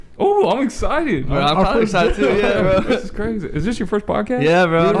Oh, I'm excited. Bro, I'm probably excited too. Yeah, bro. This is crazy. Is this your first podcast? Yeah,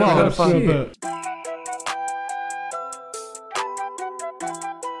 bro. Oh, shit.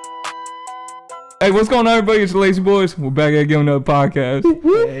 Hey, what's going on, everybody? It's the Lazy Boys. We're back again on another podcast.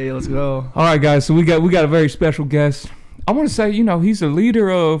 Hey, let's go. All right, guys. So we got a very special guest. I want to say, he's the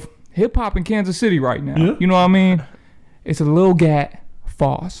leader of hip hop in Kansas City right now. Yeah. You know what I mean? It's a Lil Gat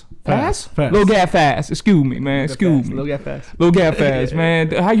Fast. Fast? Fast. Lil Gat Fast. Excuse me, man. Excuse me. Little get fast. Lil Gat Fast,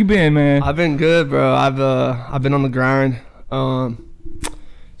 man. How you been, man? I've been good, bro. I've been on the grind.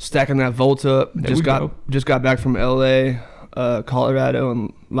 Stacking that Volt up. There we go. Just got back from LA, Colorado,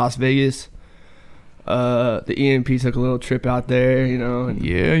 and Las Vegas. The EMP took a little trip out there, and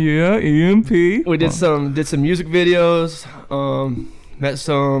Yeah, EMP. we did some music videos. Met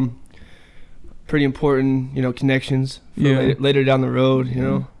some pretty important, connections for Yeah. later down the road,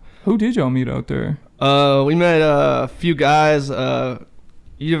 Who did y'all meet out there? We met a few guys.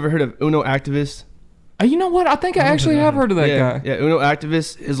 You ever heard of Uno Activist? You know what? I think I actually have heard of that yeah, guy. Yeah, Uno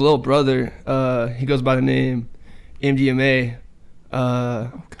Activist. His little brother. He goes by the name MDMA.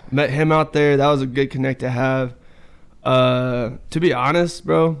 Met him out there. That was a good connect to have. To be honest,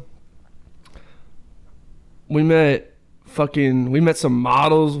 bro, we met some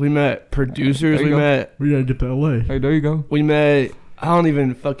models. We met producers. There you go. We gotta get to LA. Hey, there you go. We met. I don't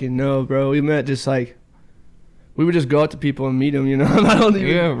even fucking know, bro. We met just like. We would just go out to people and meet them, I don't even.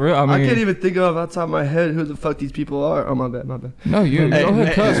 Yeah, real. I I mean, can't even think of off the top of my head who the fuck these people are. Oh, my bad. No, you Hey, go ahead,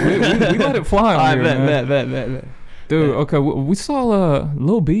 hey, cuss. We let it fly on I here, man. bet. Dude, okay, we saw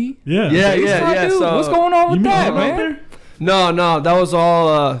Lil B. Yeah. Yeah, Dude, so- what's going on You with met that, him out man? there? No, that was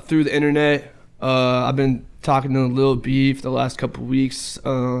all through the internet. I've been talking to Lil B for the last couple weeks.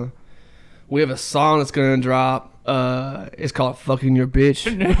 We have a song that's gonna drop. It's called "Fucking Your Bitch."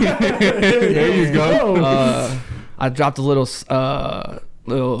 There you go. I dropped a little, I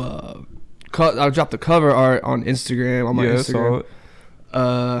dropped the cover art on Instagram on my Yeah, Instagram.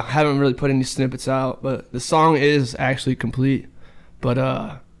 saw it. Haven't really put any snippets out, but the song is actually complete.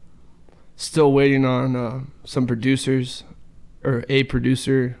 But still waiting on some producers or a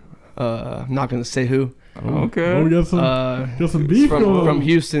producer. I'm not gonna say who. Okay. Oh, we got some beef going on. From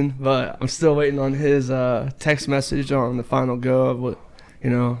Houston, but I'm still waiting on his text message on the final go of what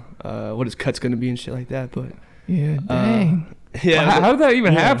what his cut's gonna be and shit like that. But Yeah, dang. yeah, How did that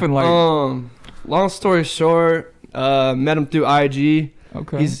even Yeah. happen? Like, long story short, met him through IG.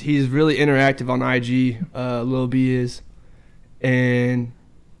 okay. He's really interactive on IG. Lil B is, and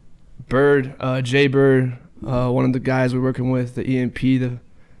Bird, Jay Bird, one of the guys we're working with, the EMP,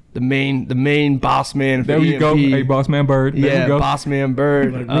 the main boss man. For There you EMP. go. Hey, Boss Man Bird. There Yeah, you go. boss man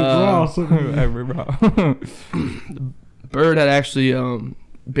Bird. Like Rick Ross. Hey, bro. Bird had actually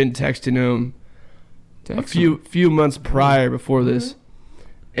been texting him a few months prior before this,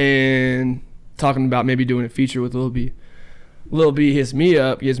 and talking about maybe doing a feature with Lil B. Lil B hits me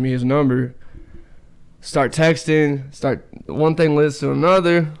up, gives me his number. Start texting. One thing leads to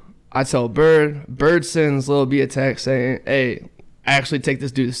another. I tell Bird. Bird sends Lil B a text saying, "Hey, actually take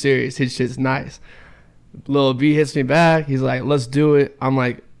this dude serious. His shit's nice." Lil B hits me back. He's like, "Let's do it." I'm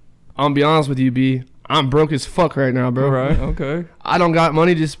like, "I'm gonna be honest with you, B. I'm broke as fuck right now, bro. All right. Okay. I don't got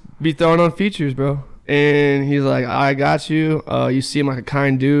money to just be throwing on features, bro." And he's like, "I got you. You seem like a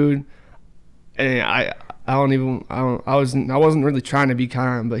kind dude." And I wasn't really trying to be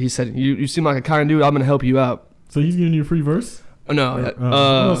kind, but he said, "You seem like a kind dude. I'm gonna help you out." So he's giving you a free verse?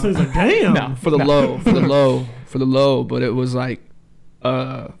 No, So he's like, damn. No. for the low. But it was like,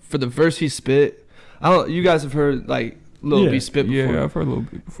 for the verse he spit. You guys have heard like Lil B spit before. Yeah, I've heard a little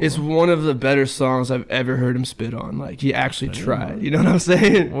bit before. It's one of the better songs I've ever heard him spit on. Like, he actually tried. You know what I'm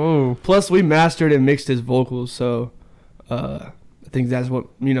saying? Whoa. Plus, we mastered and mixed his vocals, so I think that's what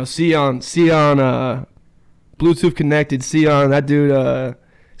Sion, Bluetooth connected. Sion, that dude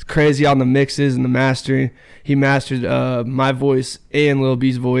is crazy on the mixes and the mastering. He mastered my voice and Lil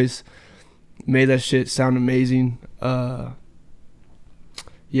B's voice, made that shit sound amazing.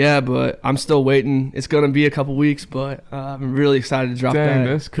 Yeah, but I'm still waiting. It's gonna be a couple weeks, but I'm really excited to drop Dang, that.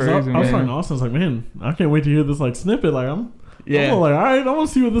 that's 'Cause crazy, I was talking man. to Austin. I was like, man, I can't wait to hear this like snippet. Like I'm Yeah. like, all right, I want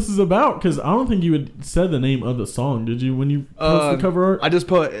to see what this is about. Because I don't think you had said the name of the song, did you? When you posted the cover art. I just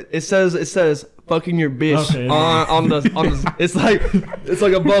put it says "fucking your bitch" Okay. on the it's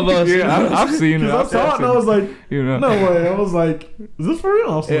like above us. Yeah, I've seen it. Because I saw it and I was like, no way. I was like, is this for real?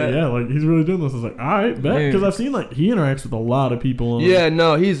 I was like, yeah, like he's really doing this. I was like, all right, bet. Yeah. Because I've seen like he interacts with a lot of people. On, Yeah,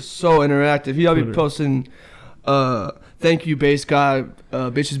 no, he's so interactive. He'll be Twitter. posting, "Thank you, bass guy."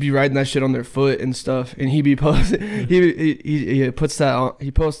 Bitches be riding that shit on their foot and stuff, and he be posting. He puts that on.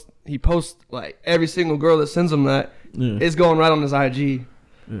 He posts like every single girl that sends him that Yeah. is going right on his IG.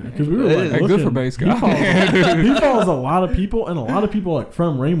 Because we were like, Hey, good for bass guy. He follows a lot of people, and a lot of people like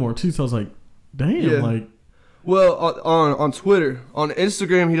from Raymore too. So I was like, damn, like. Well, on Twitter, on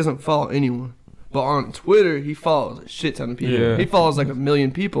Instagram, he doesn't follow anyone. But on Twitter, he follows a shit ton of people. Yeah. He follows like 1 million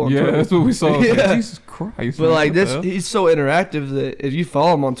people on Yeah, Twitter. that's what we saw. Yeah. Like, Jesus Christ. But man, like what this, the hell? he's so interactive that if you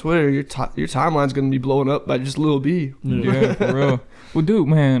follow him on Twitter, your timeline's gonna be blowing up by just Lil B. Yeah, for real. Well, dude,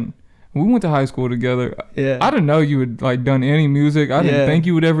 man, we went to high school together. Yeah. I didn't know you had like done any music. I didn't Yeah. think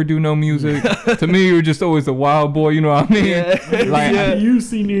you would ever do no music. To me, you were just always a wild boy. You know what I mean? Yeah. Like, Yeah. You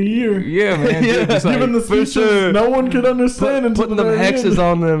senior year. yeah, man. Yeah. Dude, just like, Giving the for speeches sure. no one could understand until Putting the them very hexes end.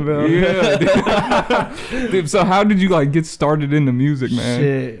 on them, bro. yeah. Dude, so how did you like get started into music,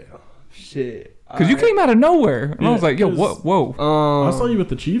 man? Shit. Because you came out of nowhere, and I was Yeah, like, yo, 'cause- what? Whoa. I saw you at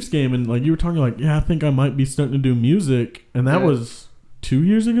the Chiefs game, and like you were talking like, yeah, I think I might be starting to do music, and that Yeah. was 2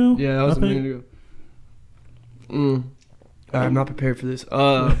 years ago. Yeah, that was I a minute ago. I'm not prepared for this.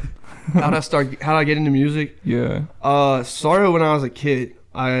 How'd I get into music? Yeah. Started when I was a kid.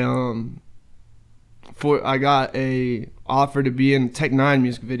 I got a offer to be in Tech Nine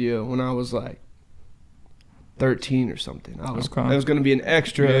music video when I was like 13 or something. I was gonna be an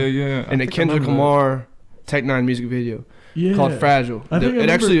extra Yeah, yeah. I in a think I Kendrick remember that. Lamar Tech Nine music video Yeah. called Fragile. I think I It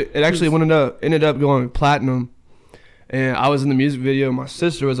actually remember- ended up going platinum, and I was in the music video. My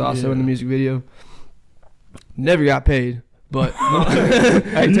sister was also in the music video. Never got paid, but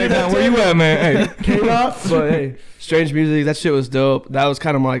Hey, take that. Where you at, man? Hey. K-Dot. but hey, Strange Music, that shit was dope. That was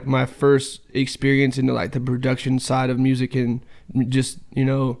kind of like my first experience into like the production side of music and just, you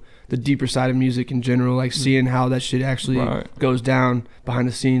know, the deeper side of music in general, like seeing how that shit actually Right. goes down behind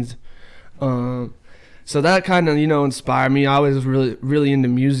the scenes. So that kind of, you know, inspired me. I was really, really into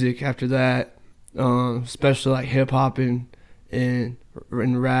music after that, especially like hip hop and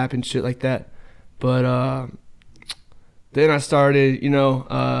rap and shit like that. But then I started, you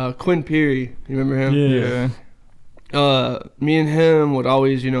know, Quinn Peary. You remember him? Yeah. Me and him would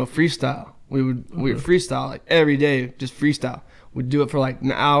always, you know, freestyle. We would freestyle like every day, just freestyle. We'd do it for like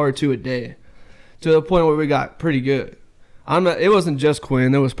an hour or two a day, to the point where we got pretty good. It wasn't just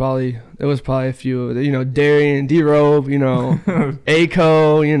Quinn. There was probably a few, you know, Darian, D-Robe, you know,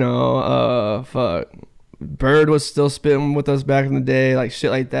 Aco, you know, Bird was still spitting with us back in the day, like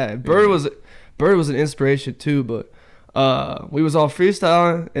shit like that. Bird was an inspiration too, but we was all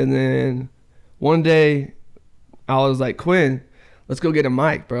freestyling, and then one day I was like, Quinn, let's go get a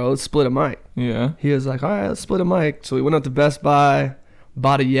mic, bro. Let's split a mic. Yeah. He was like, all right, let's split a mic. So we went up to Best Buy,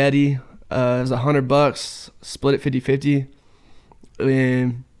 bought a Yeti. It was $100, split it 50-50.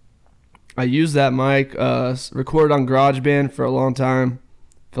 And I used that mic, recorded on GarageBand for a long time,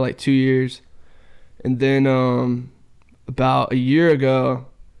 for like 2 years. And then about a year ago,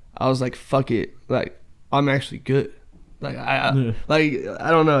 I was like, fuck it. Like, I'm actually good. Like, I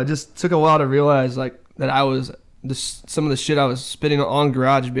don't know. It just took a while to realize like that I was some of the shit I was spitting on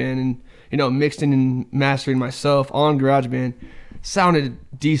GarageBand and, you know, mixing and mastering myself on GarageBand sounded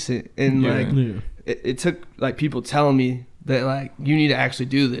decent. And Yeah. like, it took like people telling me that like, you need to actually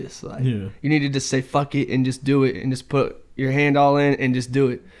do this. Like, you need to just say fuck it and just do it and just put your hand all in and just do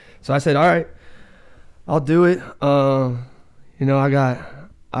it. So I said, all right, I'll do it. You know, I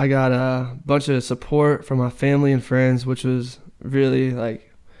got a bunch of support from my family and friends, which was really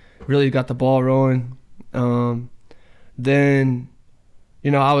got the ball rolling. Then,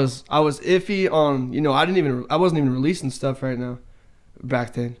 you know, I was iffy on, you know, I wasn't even releasing stuff right now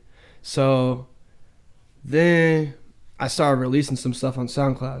back then. So then I started releasing some stuff on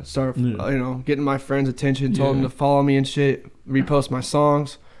SoundCloud. Started, you know, getting my friends' attention, told them to follow me and shit, repost my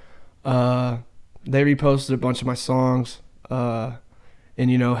songs. They reposted a bunch of my songs, and,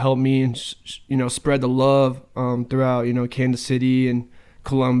 you know, helped me and, you know, spread the love throughout, you know, Kansas City and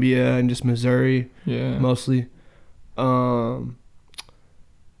Columbia and just Missouri, mostly.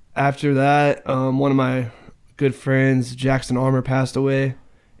 After that, one of my good friends, Jackson Armour, passed away,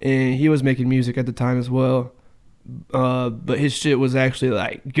 and he was making music at the time as well. But his shit was actually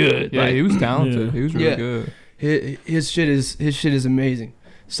like good. Yeah, like, he was talented. He was really Yeah. good. His shit is amazing.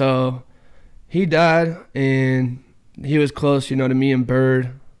 So he died, and he was close, you know, to me and Bird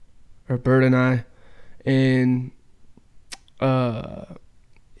and I, and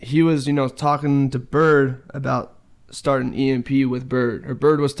he was, you know, talking to Bird about starting EMP with Bird, or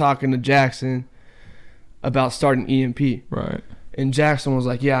Bird was talking to Jackson about starting EMP. Right. And Jackson was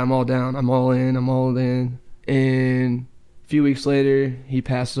like, yeah, I'm all down. I'm all in. And a few weeks later, he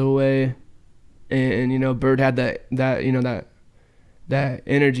passed away. And, you know, Bird had that you know, that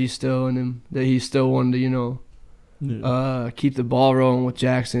energy still in him, that he still wanted to, you know, keep the ball rolling with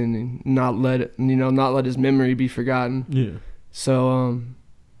Jackson and not let his memory be forgotten. Yeah. So,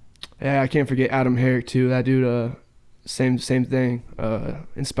 Yeah, I can't forget Adam Herrick too. That dude, same thing.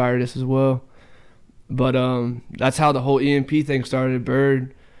 Inspired us as well. But that's how the whole EMP thing started.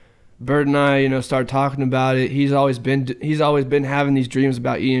 Bird and I, started talking about it. He's always been having these dreams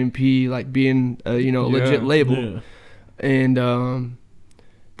about EMP, like being a legit label. Yeah. And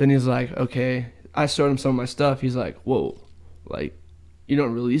then he's like, okay. I showed him some of my stuff. He's like, whoa, like, you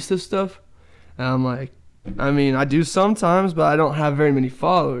don't release this stuff? And I'm like, I mean, I do sometimes, but I don't have very many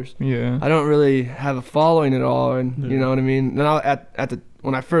followers. Yeah. I don't really have a following at all, and you know what I mean? Now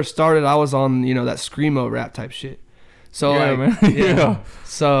when I first started, I was on, that screamo rap type shit. So man. Yeah.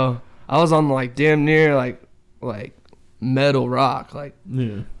 So I was on like damn near like metal rock, like,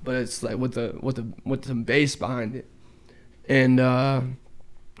 but it's like with some bass behind it. And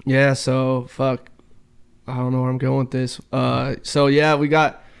so fuck, I don't know where I'm going with this. So yeah, we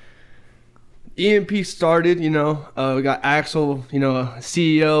got EMP started, we got Axel,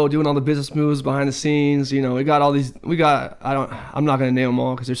 CEO doing all the business moves behind the scenes. We got all these, I'm not gonna name them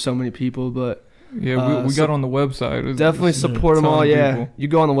all because there's so many people, but yeah, we got on the website. Definitely support them all. Yeah, people. You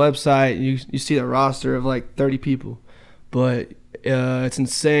go on the website, you see the roster of like 30 people, but it's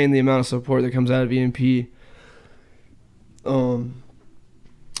insane the amount of support that comes out of EMP.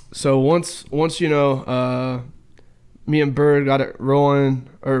 So once me and Bird got it rolling,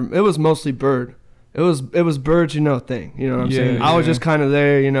 or it was mostly Bird. It was Bird's thing. You know what I'm saying? Yeah. I was just kind of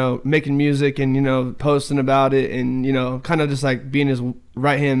there, making music and posting about it and kind of just like being his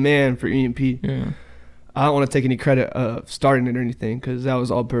right hand man for EMP. Yeah. I don't want to take any credit of starting it or anything because that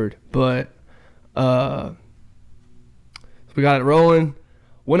was all Bird. But we got it rolling.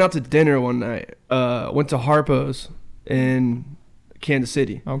 Went out to dinner one night. Went to Harpo's in Kansas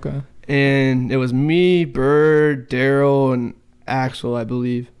City. Okay. And it was me, Bird, Daryl, and Axel, I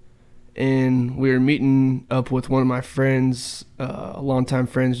believe. And we were meeting up with one of my friends, longtime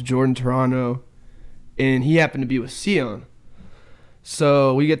friends, Jordan Toronto. And he happened to be with Sion.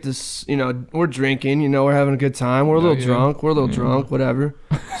 So we get this, we're drinking, we're having a good time. We're a little drunk, whatever.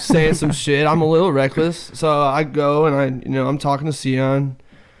 Saying some shit. I'm a little reckless. So I go and I'm talking to Sion.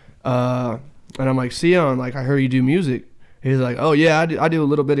 And I'm like, Sion, like, I heard you do music. He's like, oh yeah, I do a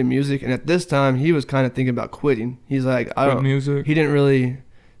little bit of music. And at this time, he was kind of thinking about quitting. He's like, music. He didn't really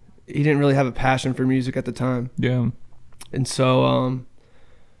have a passion for music at the time. Yeah. And so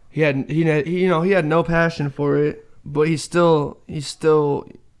he had no passion for it, but he still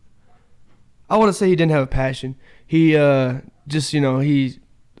I want to say he didn't have a passion. He just he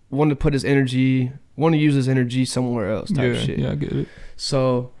wanted to put his energy, use his energy somewhere else type shit. Yeah, I get it.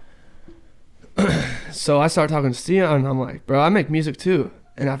 So I started talking to Sion, and I'm like, bro, I make music too.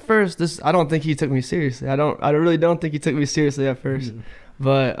 And at first, I don't think he took me seriously. I really don't think he took me seriously at first. Yeah.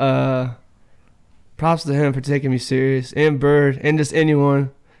 But props to him for taking me serious, and Bird, and just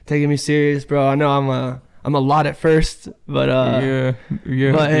anyone taking me serious, bro. I know I'm a lot at first, but yeah.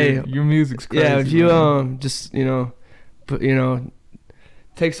 But hey, your music's crazy. Yeah, if you just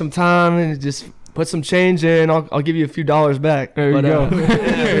take some time and just put some change in, I'll give you a few dollars back. There you go.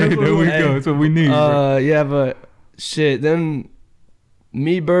 There we go. That's what we need. Yeah, but shit. Then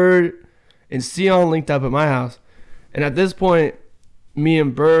me, Bird, and Sion linked up at my house, and at this point, me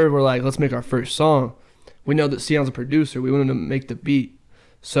and Bird were like, let's make our first song. We know that Sion's a producer. We wanted to make the beat,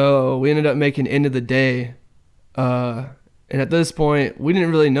 so we ended up making "End of the Day." And at this point, we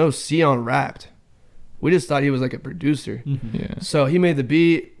didn't really know Sion rapped. We just thought he was like a producer. Mm-hmm. Yeah. So he made the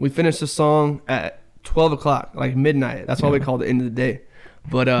beat. We finished the song at 12 o'clock, like midnight. That's why we called it End of the Day.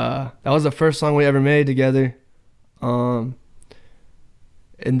 But that was the first song we ever made together. And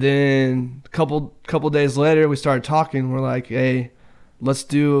then a couple days later, we started talking. We're like, hey, let's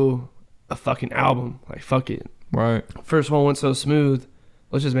do a fucking album. Like, fuck it. Right. First one went so smooth.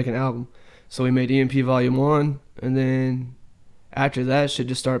 Let's just make an album. So we made EMP Volume 1. And then after that, shit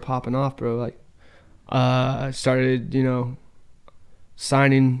just started popping off, bro. Like, I started,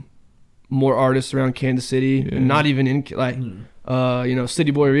 signing more artists around Kansas City, and not even in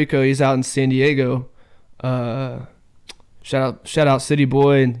City Boy Rico. He's out in San Diego. Shout out City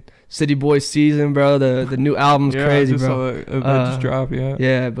Boy and City Boy Season, bro. The new album's crazy, bro. It just dropped, yeah.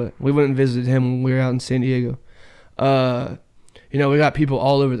 Yeah, but we went and visited him when we were out in San Diego. We got people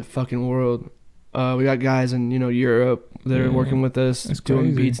all over the fucking world. We got guys in Europe that are working with us,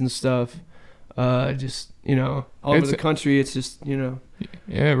 doing beats and stuff. All over the country. It's just Yeah,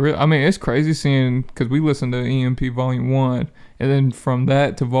 I mean, it's crazy seeing, because we listened to EMP Volume 1, and then from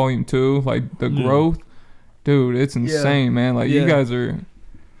that to Volume 2, like the growth, dude, it's insane, man. Like you guys are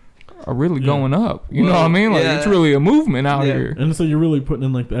really going up. You know what I mean? Like it's really a movement out here. And so you're really putting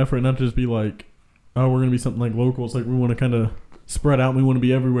in like the effort, not just be like, oh, we're gonna be something like local. It's like we want to kind of spread out. We want to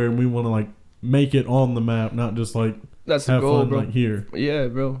be everywhere, and we want to like make it on the map, not just like that's the have goal, fun bro. like here. Yeah,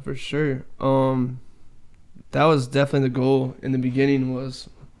 bro, for sure. That was definitely the goal in the beginning. Was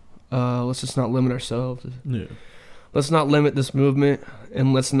let's just not limit ourselves. Yeah. Let's not limit this movement,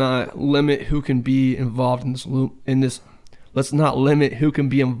 and let's not limit who can be involved in this. Let's not limit who can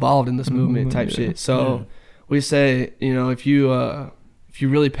be involved in this movement type shit. So we say, you know, if you're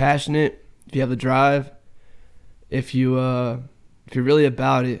really passionate, if you have the drive, if you're really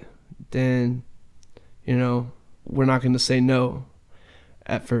about it, then, you know, we're not going to say no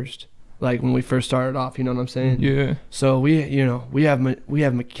at first. Like when we first started off, you know what I'm saying? Yeah. So we have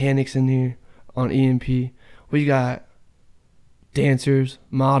mechanics in here on EMP. We got dancers,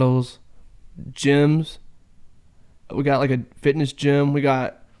 models, gyms. We got like a fitness gym. We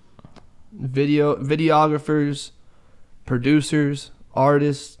got videographers, producers,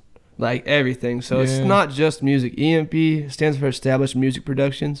 artists, like everything. So it's not just music. EMP stands for Established Music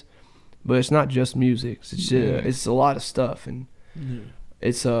Productions, but it's not just music. It's a lot of stuff, and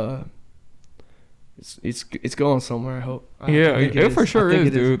it's going somewhere. I hope. It for sure is,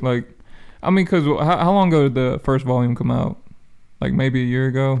 dude. Like, I mean, cause how long ago did the first volume come out? Like maybe a year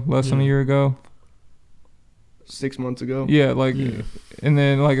ago, less than a year ago. 6 months ago. Yeah, like, and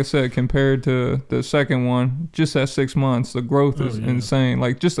then like I said, compared to the second one, just that 6 months, the growth is insane.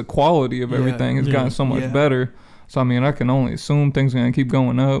 Like, just the quality of everything has gotten so much better. So I mean, I can only assume things are gonna keep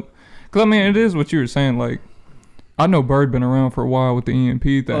going up. Cause I mean, it is what you were saying. Like, I know Bird been around for a while with the EMP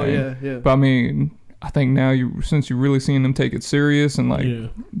thing. Oh yeah. But I mean, I think now since you're really seeing them take it serious and like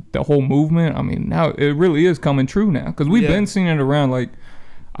the whole movement, I mean, now it really is coming true now. Cause we've been seeing it around. Like,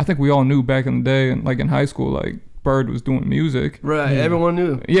 I think we all knew back in the day, and like in high school, like Bird was doing music. Right, everyone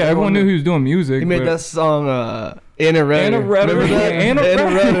knew. Yeah, everyone knew he was doing music. He made that song, Anna Redder. Remember that? Anna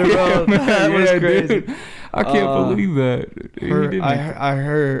Redder, bro. That was crazy. Dude. I can't believe that.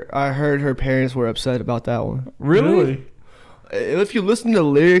 I heard her parents were upset about that one. Really? If you listen to the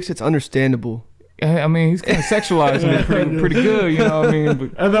lyrics, it's understandable. I mean, he's kind of sexualizing it pretty good, you know what I mean?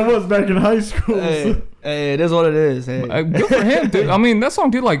 But, and that was back in high school. Hey, it is what it is. Hey. Good for him, dude. I mean, that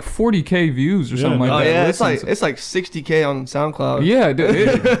song did like 40K views or something like that. Oh yeah, it's like 60K on SoundCloud. Yeah, dude,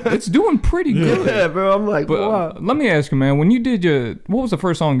 it's doing pretty good. Yeah, bro. I'm like, but, wow. Let me ask you, man. When you did what was the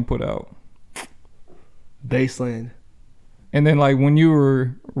first song you put out? Baseland. And then, like, when you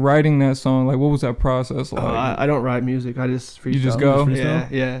were writing that song, like, what was that process like? I don't write music. I just freestyle. You just go?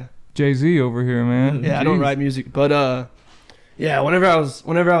 Yeah. Jay-Z over here, man. Yeah, I don't write music, but yeah. Whenever I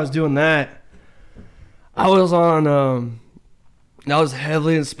was doing that, I was on I was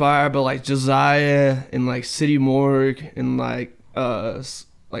heavily inspired by like Josiah and like City Morgue and like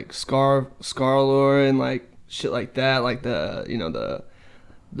Scarlord and like shit like that, like the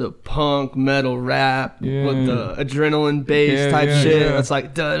punk metal rap with the adrenaline bass type shit. It's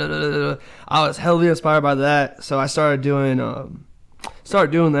like I was heavily inspired by that, so I started doing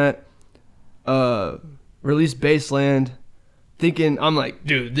that. Released Baseland, thinking, I'm like,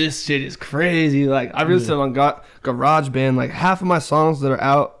 dude, this shit is crazy. Like, I released it on GarageBand. Like, half of my songs that are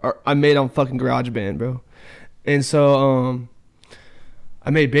out I made on fucking GarageBand, bro. And so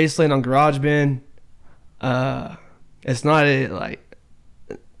I made Baseland on GarageBand. It's not like,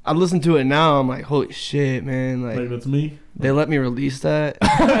 I listen to it now, I'm like, holy shit, man. Like that's me. They let me release that.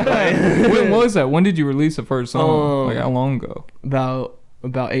 When was that? When did you release the first song? Like, how long ago?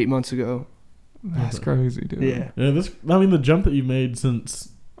 About 8 months ago. That's crazy, dude. Yeah. The jump that you made since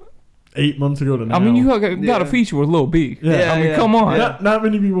 8 months ago to now. I mean, you got a feature with Lil B. Yeah. I mean, come on. Not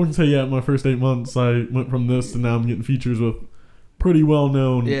many people can say, in my first 8 months, I went from this to now I'm getting features with pretty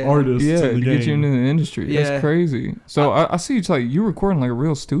well-known artists in the game. Get you into the industry. Yeah. That's crazy. So I see it's like you're recording like a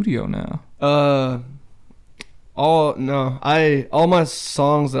real studio now. All my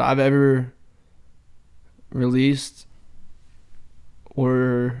songs that I've ever released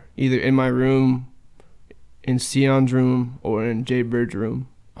were either in my room, in Sion's room, or in Jay Bird's room.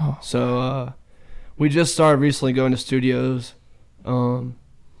 Oh. So we just started recently going to studios.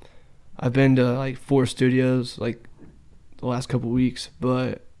 I've been to like 4 studios like the last couple weeks,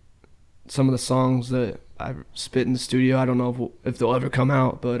 but some of the songs that I've spit in the studio, I don't know if they'll ever come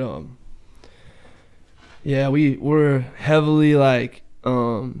out, but yeah, we're heavily like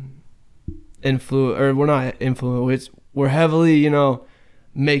we're heavily,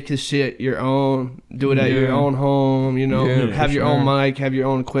 make this shit your own, do it at your own home, have your own mic, have your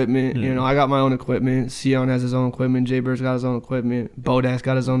own equipment. I got my own equipment. Sion has his own equipment. Jay Bird's got his own equipment. Bodax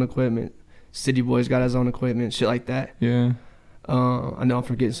got his own equipment. City Boy's got his own equipment. Shit like that. Yeah. I know I'm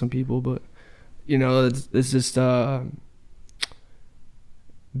forgetting some people, but it's just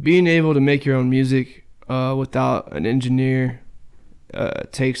being able to make your own music without an engineer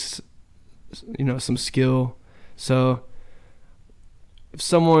takes, some skill. So if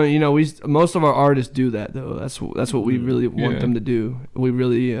someone, most of our artists do that though. That's what we really want them to do. We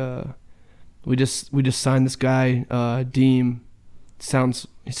really, we just signed this guy, Deem.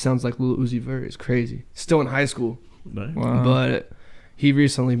 He sounds like Lil Uzi Vert. It's crazy. Still in high school. Nice. Wow. But he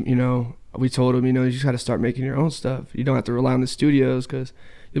recently, we told him, you just got to start making your own stuff. You don't have to rely on the studios because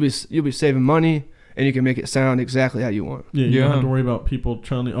you'll be saving money and you can make it sound exactly how you want. Yeah, you don't have to worry about people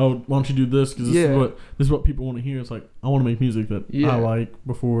trying to, why don't you do this? Because this is what people want to hear. It's like, I want to make music that I like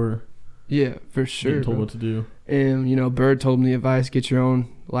before. Yeah, for sure. Being told what to do. And Bird told me the advice: get your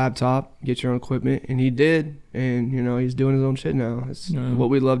own laptop, get your own equipment, and he did. And he's doing his own shit now. It's what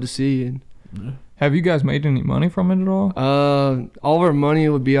we love to see. And have you guys made any money from it at all? All of our money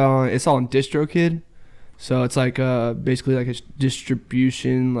would be on. It's all on DistroKid, so it's like basically like a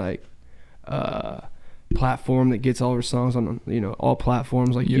distribution platform that gets all our songs on all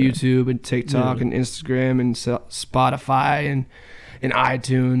platforms like YouTube and TikTok and Instagram and Spotify and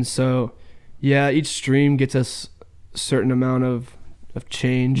iTunes. So each stream gets us a certain amount of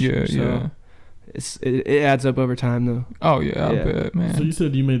change. It adds up over time though. Oh yeah, I bet, man. So you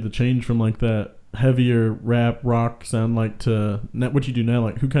said you made the change from like that heavier rap rock sound like to what you do now.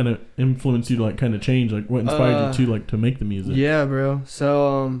 Like who kind of influenced you to like kind of change? Like what inspired you to like to make the music? Yeah, bro.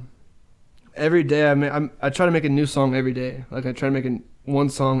 So every day I try to make a new song every day. Like I try to make one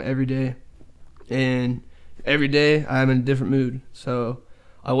song every day, and every day I'm in a different mood. So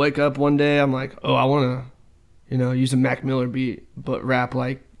I wake up one day, I'm like, I want to, use a Mac Miller beat, but rap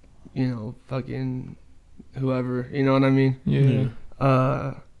like, fucking whoever, you know what I mean?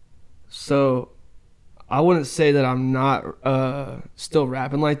 Yeah. So I wouldn't say that I'm not still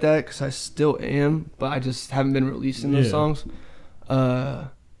rapping like that, because I still am, but I just haven't been releasing those songs.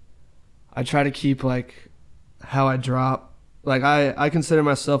 I try to keep like how I drop. Like I consider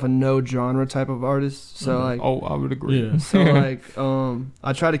myself a no genre type of artist. So like I would agree. Yeah. So like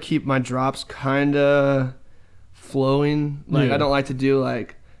I try to keep my drops kinda flowing. Like I don't like to do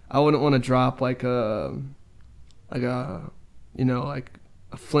like I wouldn't want to drop like a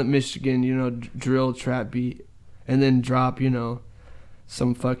Flint, Michigan, drill trap beat and then drop,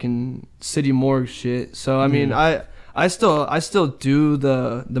 some fucking City Morgue shit. So I mean I still do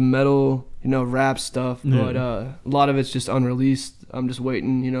the metal, rap stuff, but a lot of it's just unreleased. I'm just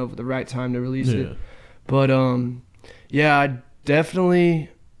waiting, for the right time to release it. But I definitely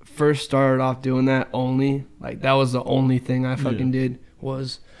first started off doing that only. Like that was the only thing I fucking did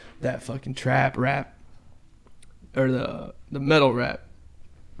was that fucking trap rap or the metal rap.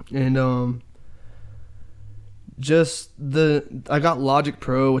 And I got Logic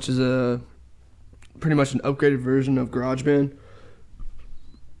Pro, which is pretty much an upgraded version of GarageBand.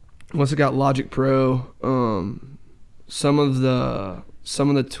 Once I got Logic Pro, some of the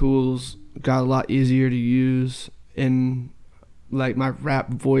tools got a lot easier to use, and like my rap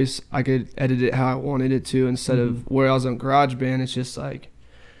voice, I could edit it how I wanted it to, instead of where I was on GarageBand, it's just like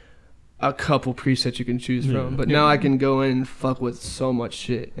a couple presets you can choose from. But now I can go in and fuck with so much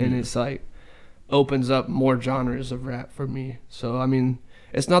shit, and it's like opens up more genres of rap for me. So I mean,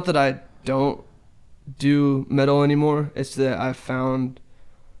 it's not that I don't do metal anymore, it's that I found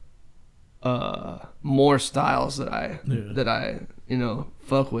more styles that I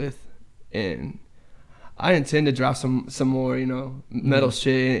fuck with, and I intend to drop some more metal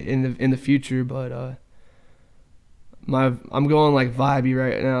shit in the future, but I'm going like vibey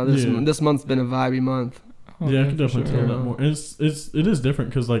right now. This month's been a vibey month. I can definitely tell that more. And it is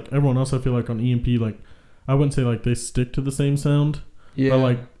different because like everyone else, I feel like on EMP, like I wouldn't say like they stick to the same sound. But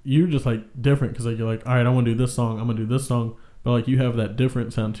like you're just like different because like you're like, all right, I want to do this song, I'm gonna do this song, but like you have that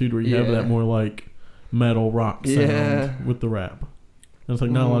different sound too, where you have that more like metal rock sound with the rap. And it's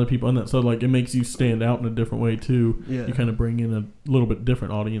like not a lot of people in that, so like it makes you stand out in a different way too. You kind of bring in a little bit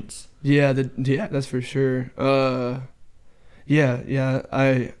different audience. That's for sure. I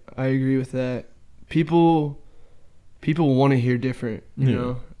agree with that. People want to hear different, you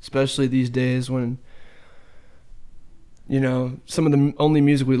know, especially these days when some of the only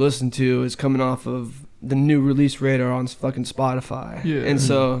music we listen to is coming off of the new release radar on fucking Spotify. And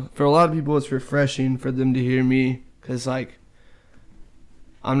so for a lot of people, it's refreshing for them to hear me, because like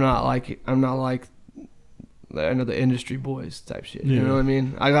I'm not like I know the industry boys type shit. You know what I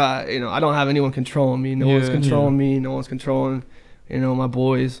mean? I got I don't have anyone controlling me. No one's controlling me. No one's controlling my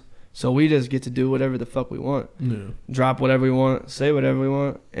boys. So we just get to do whatever the fuck we want. Drop whatever we want. Say whatever we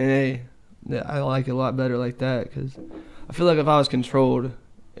want. And hey, I like it a lot better like that, because I feel like if I was controlled,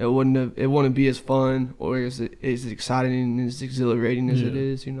 it wouldn't be as fun or as exciting and as exhilarating as it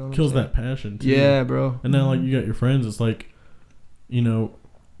is. Kills that passion too. Yeah, bro. And now like you got your friends, it's like you know,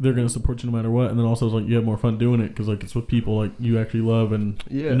 they're gonna support you no matter what, and then also it's like you have more fun doing it because like it's with people like you actually love and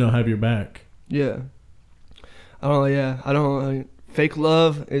you know have your back. Yeah. I don't. Fake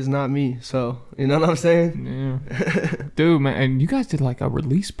love is not me, so you know what I'm saying? Yeah. Dude, man, and you guys did like a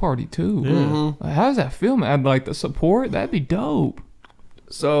release party too. Yeah. Mm-hmm. Like, how does that feel, man? Like the support, that'd be dope.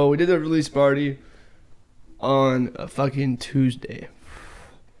 So we did the release party on a fucking Tuesday.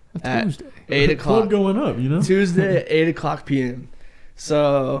 A Tuesday. 8 o'clock. Club going up, you know. Tuesday at 8 o'clock p.m.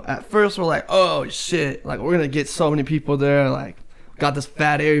 So at first we're like, oh shit, like we're gonna get so many people there. Like, got this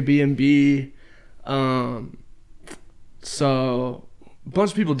fat Airbnb. So a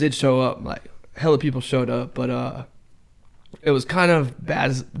bunch of people did show up, like hella people showed up, but it was kind of bad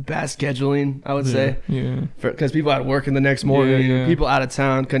scheduling, I would say. Yeah. Because people had work in the next morning. Yeah. People out of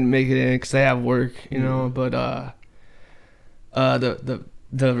town couldn't make it in because they have work, you know. But the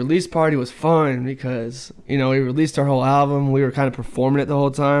release party was fun because, you know, we released our whole album. We were kind of performing it the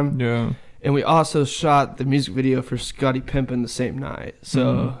whole time. Yeah. And we also shot the music video for Scottie Pimpin' the same night.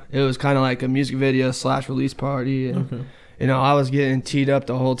 So it was kind of like a music video / release party. And, you know, I was getting teed up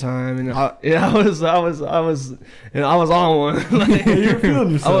the whole time. And I was on one. Like, you were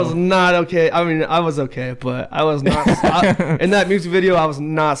feeling yourself. I was not okay. I mean, I was okay, but I was not. In that music video, I was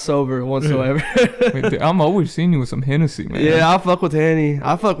not sober whatsoever. Wait, dude, I'm always seeing you with some Hennessy, man. Yeah, I fuck with Henny.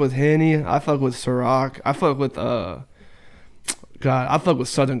 I fuck with Ciroc. I fuck with I fuck with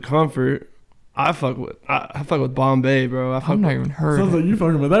Southern Comfort. I fuck with Bombay, bro. I've not even heard. Sounds like you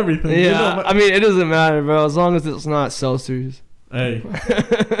fucking with everything. Yeah, I mean, it doesn't matter, bro, as long as it's not seltzers. Hey,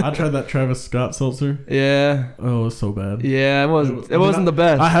 I tried that Travis Scott seltzer. Yeah. Oh, it was so bad. Yeah, it wasn't the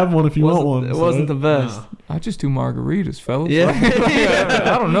best. I have one if you want one. It wasn't the best. Nah. I just do margaritas, fellas. Yeah.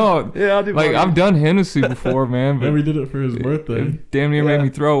 I don't know. Yeah, I'll do like, I've done Hennessy before, man. But and we did it for his birthday. It damn near made me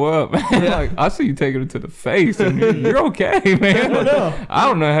throw up. Like, I see you taking it to the face, and you're okay, man. I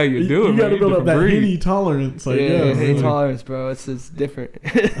don't know how you do it. You got to build up that Henny tolerance. Like, Henny tolerance, bro. It's different.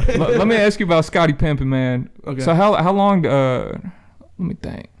 Let me ask you about Scottie Pimpin', man. Okay. So how long? Let me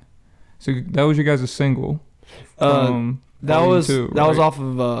think. So that was your guys' single. That was off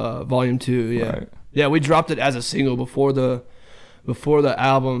of Volume 2. Yeah. Right. Yeah, we dropped it as a single before the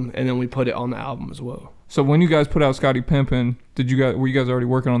album, and then we put it on the album as well. So when you guys put out Scottie Pimpin', were you guys already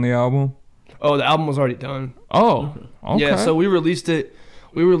working on the album? Oh, the album was already done. Oh, okay. Yeah, so we released it.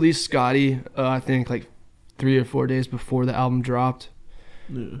 We released Scottie, I think like 3 or 4 days before the album dropped.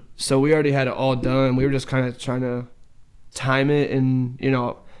 Yeah. So we already had it all done. We were just kind of trying to time it and, you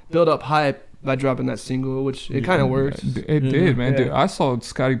know, build up hype by dropping that single, which it kind of worked. It did, man. Dude, I saw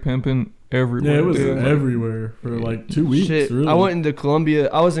Scottie Pimpin' everywhere. Yeah, it was dude. everywhere for like 2 weeks. Shit. Really. I went into Colombia.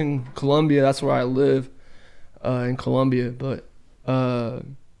 I was in Colombia. That's where I live, in Colombia. But I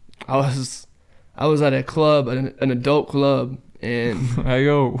was at a club, an adult club, and hey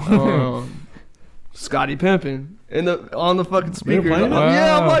yo, Scottie Pimpin' on the fucking speaker. Wow.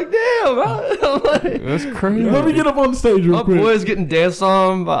 Yeah, I'm like, damn. I'm like, that's crazy. Let me get up on stage real quick. My boys getting danced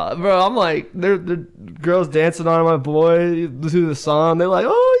on, bro. I'm like, they're girls dancing on my boy to the song. They're like,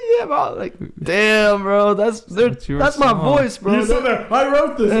 oh yeah, bro. Like, damn, bro. That's my voice, bro. You said that. I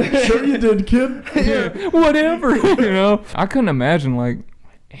wrote this. Sure you did, kid. Yeah, whatever. You know, I couldn't imagine like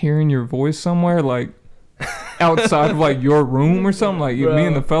hearing your voice somewhere like outside of like your room or something. Like me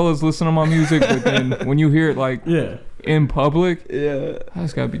and the fellas listen to my music, but then when you hear it like in public,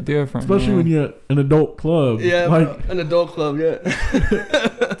 that's gotta be different. Especially when you're at an adult club. Yeah, like an adult club. Yeah,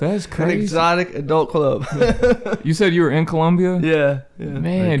 that's crazy. An exotic adult club. You said you were in Colombia? Yeah.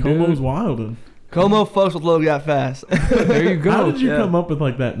 Man, Como's dude. wildin'. Como fucks with Lil Gat Fast. There you go. How did you come up with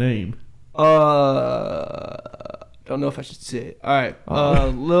like that name? Don't know if I should say it. All right.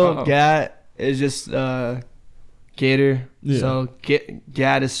 Lil Gat is just Gator. Yeah. So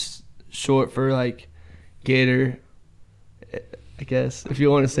Gat is short for like Gator, I guess, if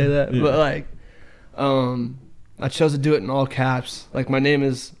you want to say that. Yeah. But like, I chose to do it in all caps. Like, my name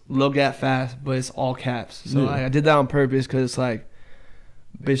is Lil Gat Fast, but it's all caps. So like, I did that on purpose because it's like,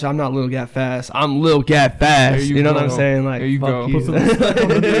 bitch, I'm not Lil Gat Fast. I'm Lil Gat Fast. You know what I'm saying? Like, there you fuck go. you.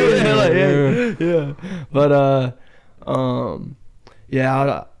 Yeah. But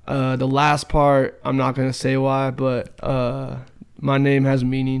the last part, I'm not gonna say why, but my name has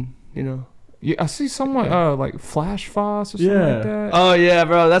meaning. You know. Yeah, I see someone like Flash Foss or something like that. Oh yeah,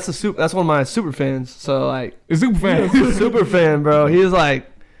 bro. That's one of my super fans. So like, a super fan. Super fan, bro. He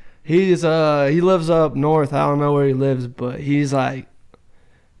lives up north. I don't know where he lives, but he's a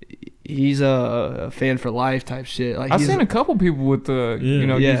fan for life type shit. Like, I've seen a couple people with the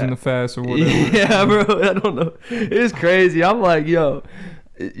using the fast or whatever. Yeah, bro. I don't know. It's crazy. I'm like, yo,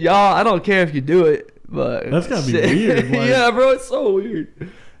 y'all. I don't care if you do it, But that's gotta be weird. Like, yeah, bro, it's so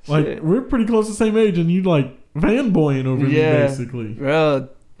weird. Like Shit. we're pretty close to the same age, and you like fanboying over me basically. Bro,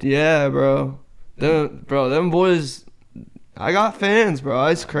 yeah, bro. Them boys. I got fans, bro.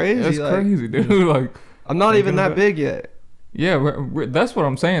 It's crazy. That's like, crazy, dude. Like, I'm not even that big yet. Yeah, that's what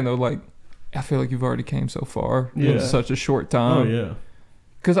I'm saying though. Like, I feel like you've already came so far in such a short time. Oh yeah.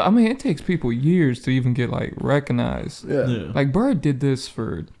 Because I mean, it takes people years to even get like recognized. Yeah. Like Bird did this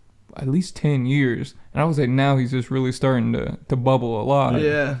for at least 10 years, and I would say now he's just really starting to bubble a lot.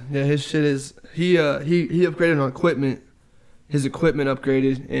 Yeah. His shit is he upgraded on equipment. His equipment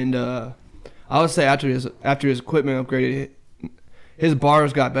upgraded, and I would say after his equipment upgraded, his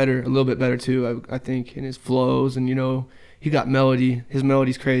bars got better, a little bit better too. I think, in his flows, and he got melody. His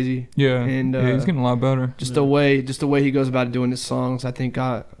melody's crazy. Yeah, and he's getting a lot better. Just the way he goes about doing his songs, I think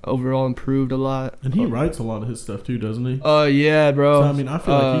got overall improved a lot. And he writes a lot of his stuff too, doesn't he? Yeah, bro. So, I mean, I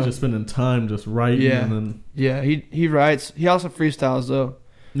feel like he's just spending time just writing. Yeah, and then he writes. He also freestyles though.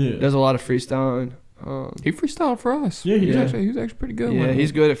 Yeah, does a lot of freestyling. He freestyled for us. Yeah, he was actually pretty good. Yeah,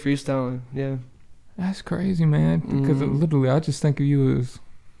 he's good at freestyling. Yeah, that's crazy, man. Because literally, I just think of you as,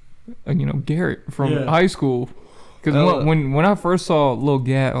 Garrett from high school. Because when I first saw Lil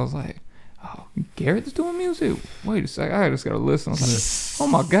Gat, I was like, oh, Garrett's doing music? Wait a sec, I just got to listen. I was like, oh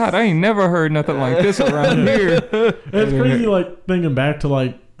my God, I ain't never heard nothing like this around here. It's crazy, like, thinking back to,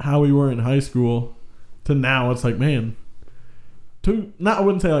 like, how we were in high school to now. It's like, man, I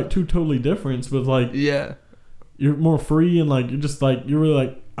wouldn't say, like, two totally different, but, like, you're more free and, like, you're just, like, you're really,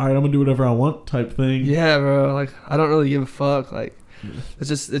 like, all right, I'm going to do whatever I want type thing. Yeah, bro. Like, I don't really give a fuck. Like, it's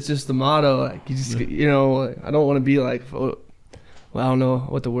just the motto. Like, you just, I don't want to be like, well, I don't know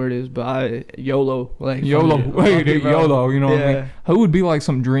what the word is, but YOLO. Like, YOLO. Wait, YOLO, you know what I mean? Who would be like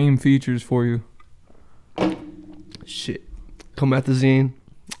some dream features for you? Shit. Comethazine,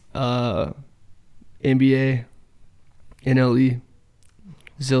 NBA, NLE,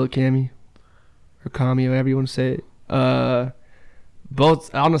 Zillakami, or Kami, whatever you want to say it.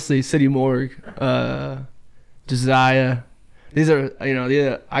 Both, honestly, City Morgue, Josiah. These are,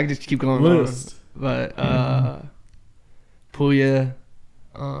 I just keep going on. But, Puya,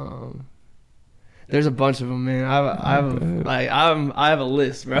 there's a bunch of them, man. I have a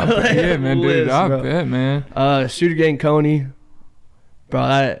list, bro. Yeah, man, dude. I bet, man. Shooter Gang Coney, bro.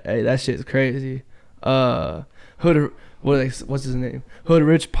 That shit's crazy. What's his name? Hood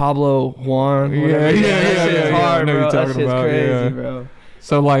Rich Pablo Juan. Yeah. Hard, I know bro. you're talking that shit's about. crazy, bro.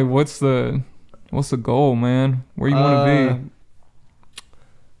 So, like, what's the goal, man? Where you want to be?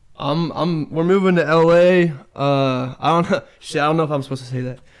 We're moving to LA. I don't know. Shit, I don't know if I'm supposed to say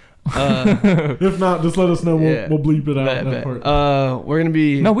that. If not, just let us know. We'll bleep it out. That part. We're gonna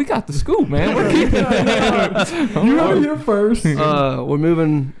be. No, we got the scoop, man. We're keeping it. You heard it here first.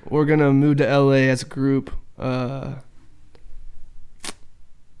 We're gonna move to LA as a group.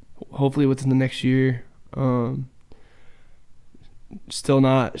 Hopefully within the next year. Still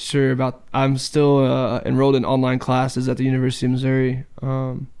not sure about. I'm still enrolled in online classes at the University of Missouri.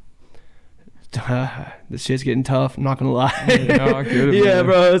 This shit's getting tough. I'm not gonna lie. No, I get it, yeah, man.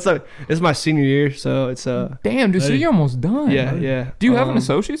 bro. It's my senior year, so it's Damn, dude. So you're almost done. Yeah. Do you have an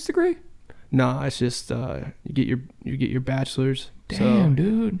associate's degree? No, it's just you get your bachelor's. Damn, so,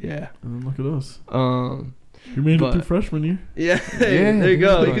 dude. Yeah. Look at us. You made it through freshman year. Yeah. There you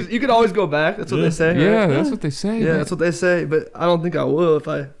go. You could always go back. That's what they say. Yeah, right? that's what they say. Yeah, man. that's what they say. But I don't think I will if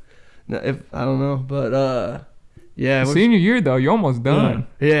I don't know. But yeah. Senior year though, you're almost done.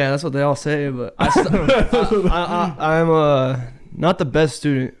 Yeah, that's what they all say. But I'm not the best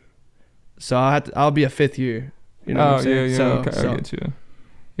student, so I'll be a fifth year. You know what I'm saying? Okay, I get you.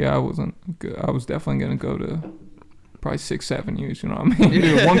 Yeah, I wasn't good. I was definitely gonna go to probably 6-7 years. You know what I mean?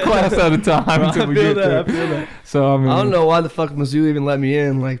 Do one class at a time until we get there. I feel that. So I mean, I don't know why the fuck Mizzou even let me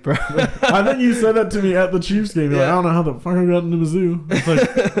in, like, bro. I think you said that to me at the Chiefs game. You're like, I don't know how the fuck I got into Mizzou. It's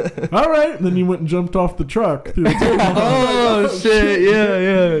like, all right. And then you went and jumped off the truck through the table. Oh shit!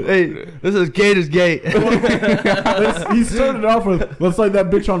 Yeah. Hey, this is Gators Gate. He started off with, "Let's light that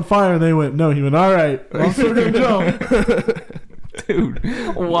bitch on fire," and they went, "No." He went, "All right, I'm still gonna jump." Dude,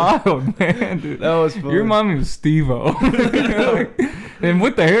 wild, man. Dude. That was fun. You remind me of Steve-O. And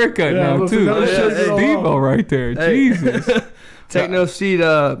with the haircut now, too. Steve-O right there. Hey. Jesus. Techno Seed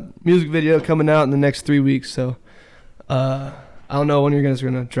music video coming out in the next 3 weeks. So, I don't know when you guys are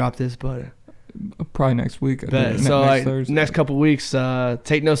going to drop this, but... Probably next week. Next Thursday. Next couple weeks,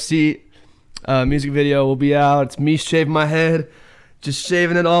 Take No Seat music video will be out. It's me shaving my head, just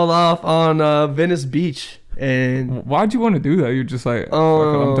shaving it all off on Venice Beach. And why'd you want to do that? You're just like, fuck it,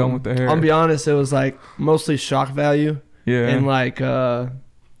 I'm done with the hair. I'll be honest, it was like mostly shock value. Yeah. And like we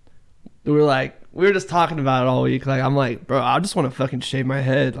were like, we were just talking about it all week. Like, I'm like, bro, I just want to fucking shave my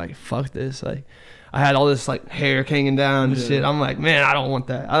head. Like, fuck this. Like, I had all this like hair hanging down and shit. I'm like, man, I don't want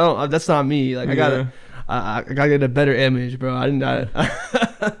that. That's not me. Like, I gotta get a better image, bro. I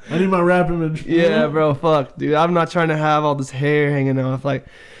need my rap image. Yeah, bro. Fuck, dude. I'm not trying to have all this hair hanging off. Like,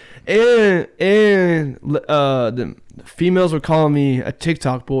 and the females were calling me a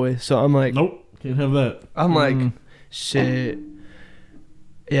TikTok boy. So I'm like, nope, can't have that. I'm like, shit.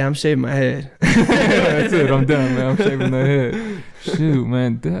 Yeah, I'm shaving my head. That's it. I'm done, man. I'm shaving the head. Shoot,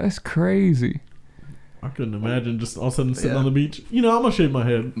 man, that's crazy. I couldn't imagine just all of a sudden sitting on the beach. I'm gonna shave my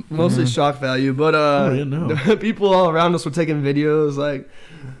head. Mostly shock value, but the people all around us were taking videos like,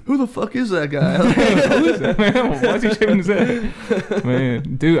 who the fuck is that guy? Who is that, man? Why is he shaving his head?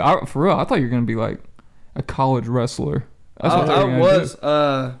 Man, dude, for real, I thought you were gonna be like a college wrestler. That's what I was.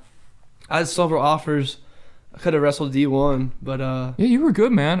 I had several offers. I could have wrestled D1, but yeah, you were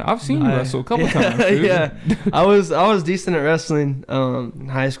good, man. I've seen you wrestle a couple times. Dude. Yeah, I was decent at wrestling in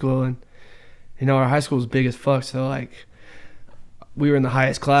high school, and our high school was big as fuck, so like we were in the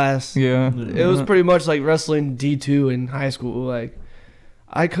highest class. Yeah. It was pretty much like wrestling D2 in high school. Like,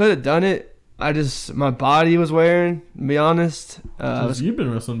 I could have done it. My body was wearing, to be honest. You've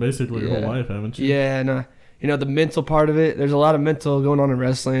been wrestling basically your whole life, haven't you? Yeah, and the mental part of it, there's a lot of mental going on in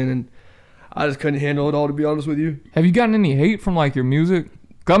wrestling, and I just couldn't handle it all, to be honest with you. Have you gotten any hate from like your music?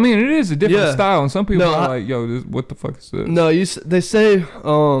 I mean, it is a different style, and some people are like, yo, what the fuck is this? No, they say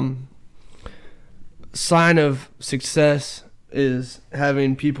sign of success is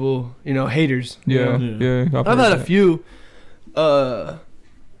having people, haters. Yeah. I've had a few,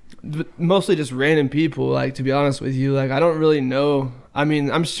 mostly just random people. Like, to be honest with you, like, I don't really know. I mean,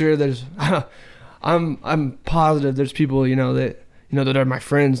 I'm sure there's, I'm positive there's people, that are my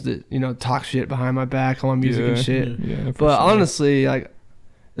friends that talk shit behind my back on my music and shit. Yeah, but honestly, like,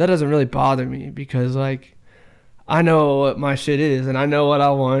 that doesn't really bother me because like, I know what my shit is, and I know what I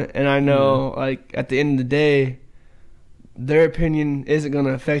want, and I know, like, at the end of the day, their opinion isn't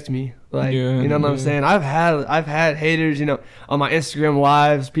gonna affect me. Like, you know what I'm saying? I've had haters, on my Instagram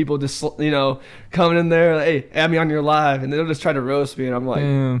lives, people just, coming in there, like, hey, add me on your live, and they'll just try to roast me, and I'm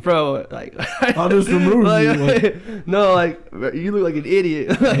like, bro, like, I'll just remove you. No, like, you look like an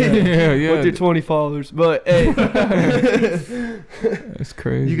idiot, like, with your 20 followers. But hey, that's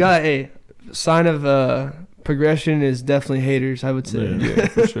crazy. You got a sign of progression is definitely haters, I would say. Yeah,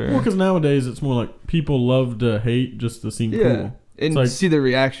 for sure. Well, because nowadays it's more like people love to hate just to seem cool. And like, see the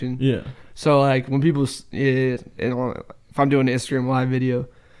reaction. Yeah. So like when people, if I'm doing an Instagram live video,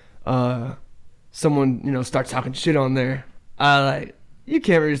 someone starts talking shit on there, you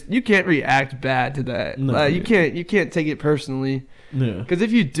can't react bad to that. No, like you can't take it personally. Yeah. Because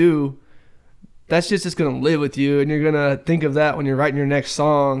if you do, that's just gonna live with you, and you're gonna think of that when you're writing your next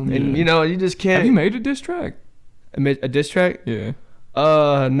song, and you just can't. Have you made a diss track? A diss track? Yeah.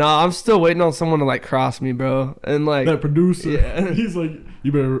 No, I'm still waiting on someone to like cross me, bro. And like that producer, he's like,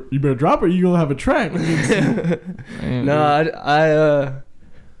 you better drop it. You gonna have a track. No,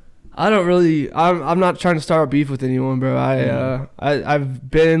 I don't really. I'm not trying to start a beef with anyone, bro. I've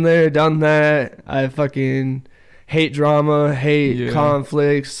been in there, done that. I fucking hate drama, hate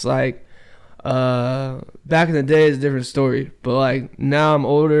conflicts. Like, back in the day, it's a different story. But like now, I'm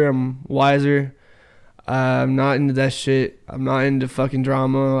older, I'm wiser. I'm not into that shit. I'm not into fucking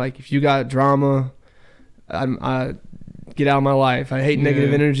drama. Like, if you got drama, I get out of my life. I hate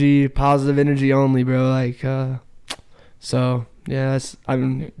negative energy, positive energy only, bro. Like, so yeah,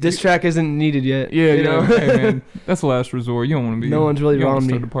 this track isn't needed yet. Yeah, you know? Hey, man, that's the last resort. You don't want to be. No one's really wrong me.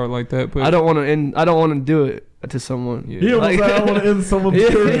 Start a part like that, but I don't want to do it to someone. Yeah, like, I don't want to end someone's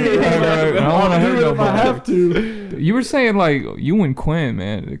career. Right. I want to hurt nobody if I have to. You were saying like you and Quinn,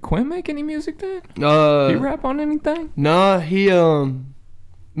 man. Did Quinn make any music then? He rap on anything? Nah, me and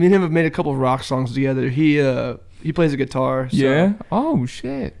him have made a couple of rock songs together. He plays a guitar. So. Yeah. Oh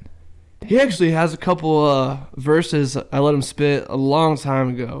shit. He actually has a couple verses I let him spit a long time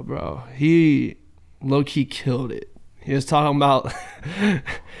ago, bro. He low-key killed it. He was talking about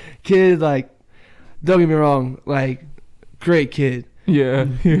kid, like, don't get me wrong, like, great kid. Yeah.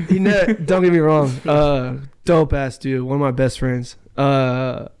 Don't get me wrong, dope ass dude, one of my best friends.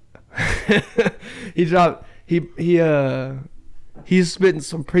 He's spitting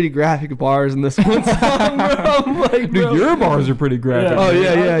some pretty graphic bars in this one song, bro. I'm like, dude, your bars are pretty graphic. Yeah. Oh,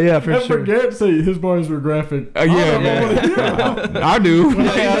 yeah, for sure. I forget to say his bars were graphic. I do. Yeah, I do.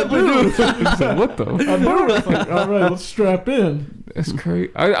 So what the? I know. It's like, all right, let's strap in. That's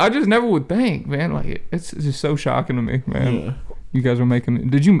crazy. I just never would think, man. Like, it's just so shocking to me, man. Yeah. You guys were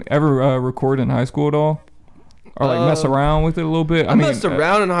making. Did you ever record in high school at all? or like mess around with it a little bit? I messed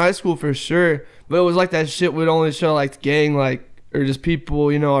around in high school for sure, but it was like that shit would only show like the gang, like, or just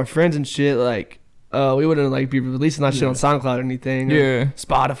people, you know, our friends and shit. Like, we wouldn't like be releasing that shit on SoundCloud or anything, or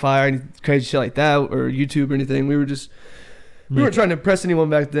Spotify or any crazy shit like that, or YouTube or anything. We weren't trying to impress anyone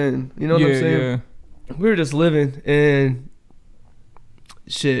back then. You know what I'm saying? Yeah. We were just living and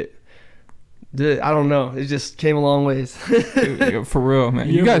shit. I don't know. It just came a long ways. For real, man.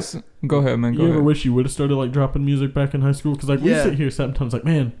 You guys, go ahead, man. You ever wish you would have started like dropping music back in high school? Because like we sit here sometimes like,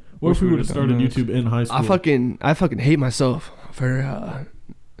 man, what if we would have started YouTube in high school? I fucking hate myself for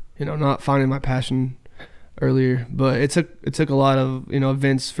you know, not finding my passion earlier. But it took a lot of, you know,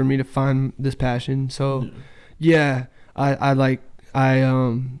 events for me to find this passion. So yeah, I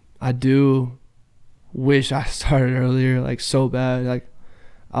do wish I started earlier, like so bad. Like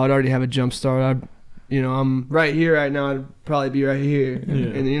I would already have a jump start. I'm right here right now. I'd probably be right here,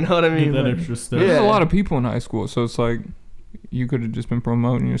 and you know what I mean. That extra step. There's a lot of people in high school, so it's like you could have just been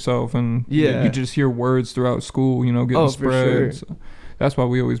promoting yourself, and you just hear words throughout school, you know, getting spread. For sure. So that's why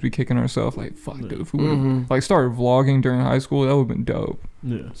we always be kicking ourselves like, fuck, dude, if we would like started vlogging during high school, that would have been dope.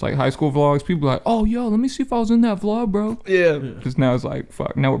 Yeah, it's like high school vlogs. People are like, oh, yo, let me see if I was in that vlog, bro. Yeah, because now it's like,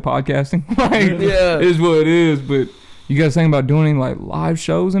 fuck, now we're podcasting. Like, it is what it is, but. You guys think about doing any like live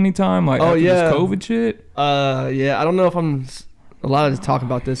shows anytime? Like after this COVID shit? Yeah, I don't know if I'm allowed to talk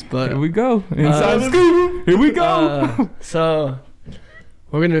about this, but here we go. Inside scoop. Here we go. So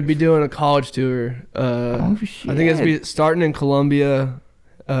we're gonna be doing a college tour. I think it's gonna be starting in Columbia,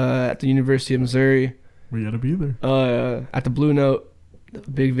 at the University of Missouri. We gotta be there. At the Blue Note,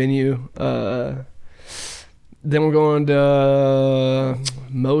 the big venue. Then we're going to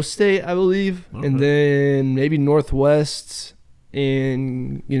Mo State, I believe, and then maybe Northwest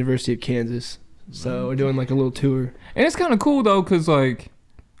and University of Kansas. So we're doing like a little tour. And it's kind of cool though, cause like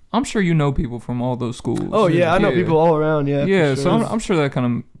I'm sure you know people from all those schools. Oh yeah, I know people all around. Yeah. Yeah, sure. So I'm sure that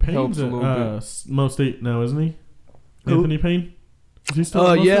kind of helps a little bit. Mo State now, isn't he? Who? Anthony Payne. Is he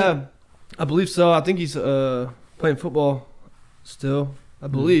still? Yeah, I believe so. I think he's playing football still. I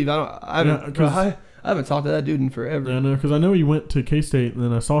believe. I haven't talked to that dude in forever. Yeah, I know, because I know he went to K-State, and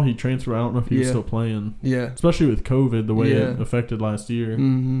then I saw he transferred. I don't know if he was still playing. Yeah. Especially with COVID, the way it affected last year.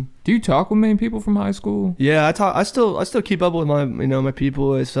 Mm-hmm. Do you talk with many people from high school? Yeah, I still keep up with my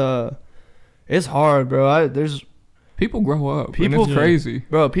people. It's hard, bro. People grow up. People, and it's crazy,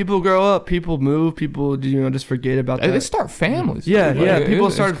 bro. People grow up. People move. People, just forget about that. They start families. Yeah.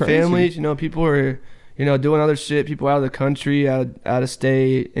 People start families. People are, doing other shit. People out of the country, out of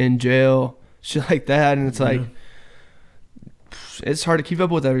state, in jail. Shit like that, and it's like it's hard to keep up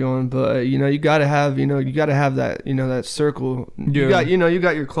with everyone, but you gotta have that that circle. You got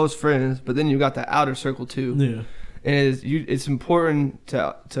your close friends, but then you got that outer circle too. Yeah, and it's important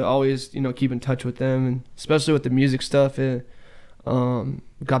to always keep in touch with them, and especially with the music stuff.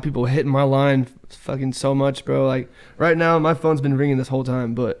 Got people hitting my line fucking so much, bro. Like right now, my phone's been ringing this whole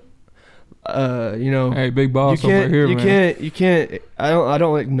time, but. Hey, big boss over here, man. You can't. I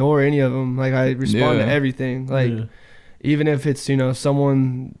don't ignore any of them. Like I respond to everything. Like even if it's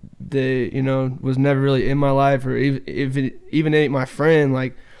someone that was never really in my life, or if it even ain't my friend.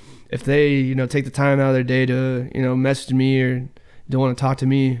 Like if they take the time out of their day to message me or don't want to talk to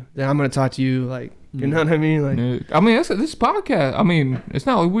me, then I'm gonna talk to you. Like you know what I mean? Like I mean, this podcast. I mean, it's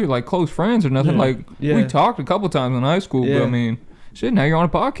not like we're like close friends or nothing. Like we talked a couple times in high school, but I mean. Shit, now you're on a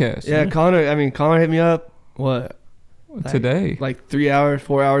podcast. Yeah, Connor hit me up, today? Like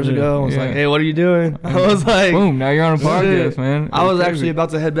 4 hours ago. I was like, hey, what are you doing? I was like... Boom, now you're on a podcast, man. I was actually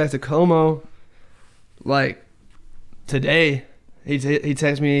about to head back to Como, like, today. He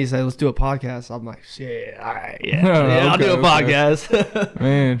texted me, he said, let's do a podcast. I'm like, shit, all right, I'll do a podcast.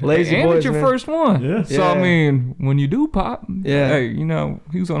 Man. Lazy and boys, it's your first one. Yeah. So, I mean, when you do pop, hey,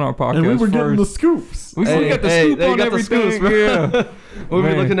 he was on our podcast and we were first. getting the scoops. We got the scoop on everything. Scoops, yeah. We'll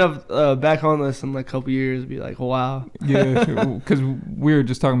be looking up back on this in like a couple years, be like, wow. Yeah, because we were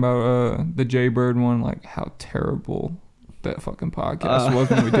just talking about the Jay Bird one, like how terrible that fucking podcast was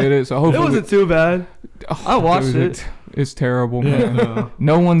when we did it. So hopefully it wasn't too bad. I watched it. It's terrible, man.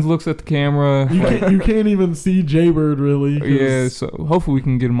 No one looks at the camera. You can't even see Jaybird really. Yeah, so hopefully we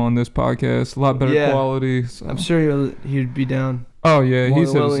can get him on this podcast. A lot better quality. So. I'm sure he'd be down. Oh yeah,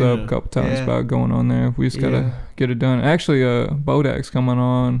 he's hit us up a couple times about going on there. We just gotta get it done. Actually, Bodak's coming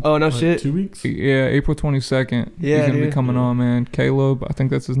on. Oh no shit. 2 weeks. Yeah, April 22nd. Yeah, he's gonna be coming on, man. Caleb, I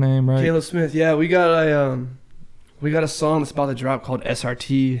think that's his name, right? Caleb Smith. Yeah, we got a song that's about to drop called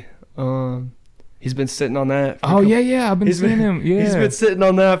SRT. He's been sitting on that. I've been seeing him. Yeah, he's been sitting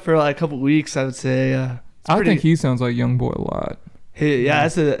on that for like a couple weeks, I would say. I think he sounds like Young Boy a lot.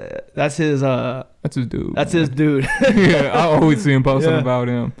 That's his dude. That's his dude. Yeah, I always see him posting about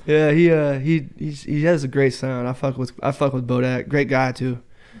him. Yeah, he has a great sound. I fuck with Bodak. Great guy too.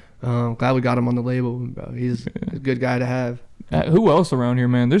 Glad we got him on the label, bro. He's a good guy to have. Who else around here,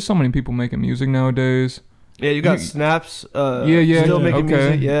 man? There's so many people making music nowadays. Yeah, you got Snaps. Yeah. Still making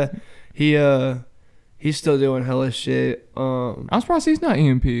music. Yeah, he's still doing hella shit. I'm surprised he's not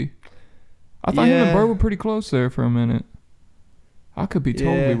EMP. I thought him and Bird were pretty close there for a minute. I could be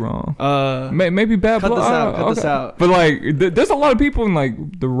totally wrong. Maybe Bad Blood. Cut this out. But like, there's a lot of people in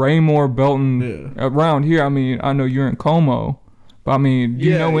like the Raymore, Belton around here. I mean, I know you're in Como, but I mean, do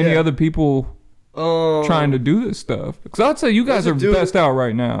you know any other people trying to do this stuff? Because I'd say you guys are best out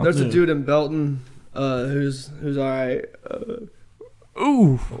right now. There's a dude in Belton who's all right.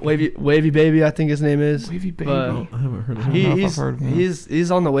 Ooh, Wavy Baby, I think his name is. Wavy Baby. I haven't heard of him.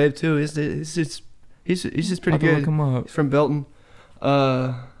 He's on the wave too. He's just pretty good. Look him up. He's from Belton.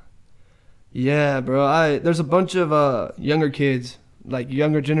 Yeah, bro. There's a bunch of younger kids, like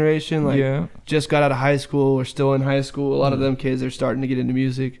younger generation, like just got out of high school or still in high school. A lot of them kids are starting to get into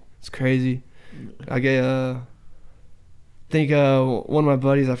music. It's crazy. I think one of my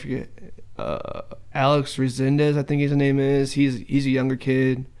buddies, I forget, Alex Resendez, I think his name is. He's a younger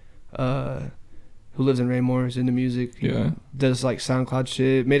kid who lives in Raymore. Is into music. He does like SoundCloud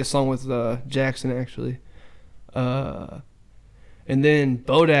shit. Made a song with Jackson actually. And then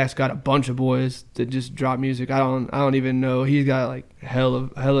Bodak's got a bunch of boys that just drop music. I don't even know. He's got like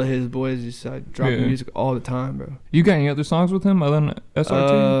hella his boys just dropping music all the time, bro. You got any other songs with him other than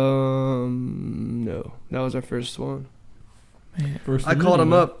SRT? No, that was our first one. Man. I called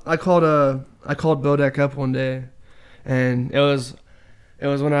him up. I called Bodak up one day, and it was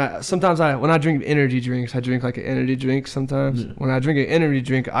when I drink energy drinks. I drink like an energy drink sometimes. Yeah. When I drink an energy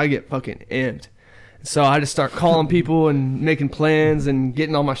drink, I get fucking amped. So I just start calling people and making plans and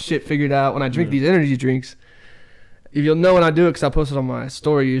getting all my shit figured out. When I drink these energy drinks, if you'll know when I do it, because I post it on my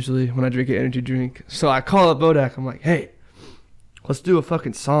story usually when I drink an energy drink. So I call up Bodak. I'm like, hey, let's do a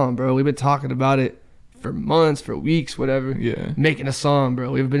fucking song, bro. We've been talking about it for months, for weeks, whatever. Yeah. Making a song, bro.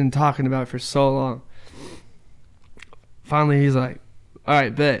 We've been talking about it for so long. Finally, he's like, all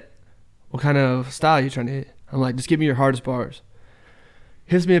right, bet. What kind of style are you trying to hit? I'm like, just give me your hardest bars.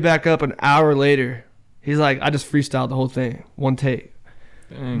 Hits me back up an hour later. He's like, I just freestyled the whole thing. One take.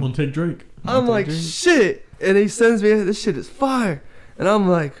 Dang. One take Drake. I'm like, shit. And he sends me, this shit is fire. And I'm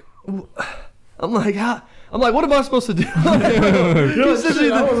like, how? I'm like, what am I supposed to do?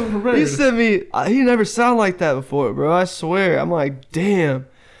 He sent me, he never sounded like that before, bro. I swear. I'm like, damn.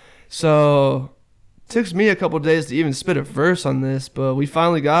 So it took me a couple of days to even spit a verse on this, but we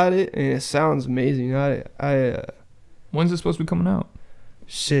finally got it, and it sounds amazing. When's it supposed to be coming out?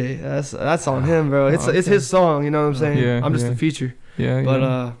 Shit, that's on him, bro. It's his song, you know what I'm saying? Yeah, I'm just a feature. Yeah,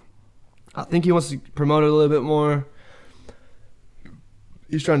 but I think he wants to promote it a little bit more.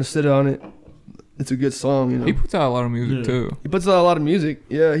 He's trying to sit on it. It's a good song, you know. He puts out a lot of music too. He puts out a lot of music.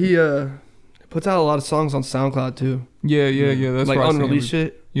 Yeah, he puts out a lot of songs on SoundCloud too. Yeah. That's like unreleased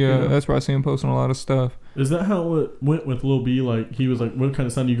shit. Yeah, that's where I see him posting a lot of stuff. Is that how it went with Lil B? Like he was like, "What kind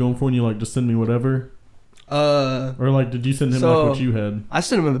of sound are you going for?" And you like, just send me whatever. Or like, did you send him like what you had? I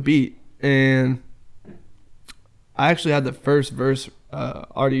sent him a beat, and I actually had the first verse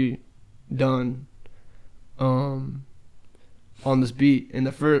already done on this beat, and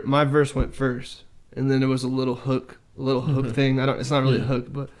my verse went first, and then there was a little hook thing. It's not really a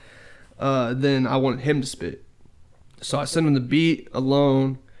hook, but then I wanted him to spit, so I sent him the beat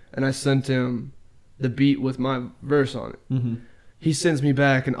alone, and I sent him the beat with my verse on it. Mm-hmm. He sends me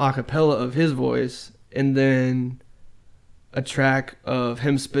back an acapella of his voice, and then a track of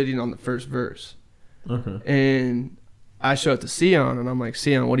him spitting on the first verse. Okay. And I show it to Sion, and I'm like,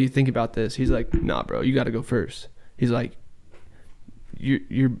 Sion, what do you think about this? He's like, nah, bro, you got to go first. He's like,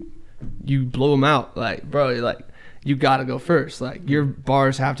 you blow him out, like, bro, like, you got to go first. Like, your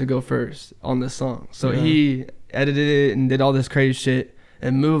bars have to go first on this song. So he edited it and did all this crazy shit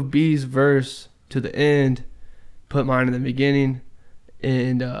and moved B's verse to the end, put mine in the beginning,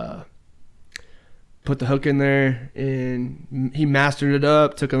 and put the hook in there, and he mastered it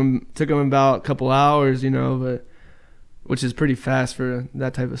up. Took him about a couple hours, you know, but which is pretty fast for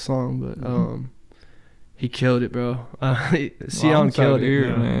that type of song. But he killed it, bro. Sion killed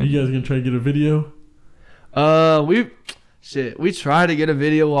it. Man. You guys gonna try to get a video? We tried to get a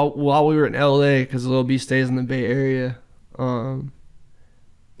video while we were in LA because Lil B stays in the Bay Area,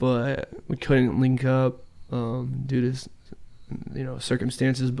 but we couldn't link up due to, you know,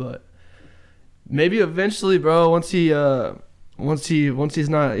 circumstances. But maybe eventually, bro. Once he's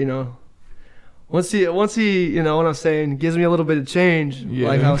not, you know, Once he, you know what I'm saying, gives me a little bit of change. Yeah.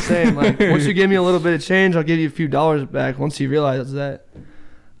 Like I was saying, like once you give me a little bit of change, I'll give you a few dollars back. Once he realizes that,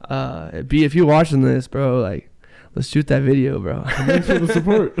 B, if you're watching this, bro, like, let's shoot that video, bro. Thanks for the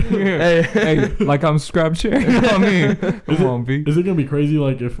support. Yeah. Hey, like I'm subscribed, share. You know what I mean? Come on, B. Is it gonna be crazy?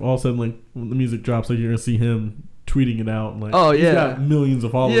 Like if all of a sudden, like when the music drops, like you're gonna see him tweeting it out, and like, oh he's yeah, got millions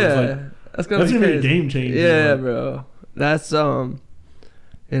of followers. Yeah, like, that's gonna be a game changer. Yeah, like. bro. That's you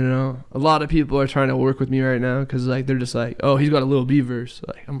know, a lot of people are trying to work with me right now because like they're just like, oh, he's got a Lil B verse.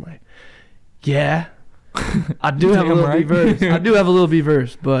 Like I'm like, yeah, I do have a Lil B verse. I do have a Lil B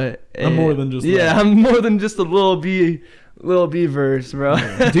verse, but I'm more than just that. I'm more than just a Lil B verse, bro.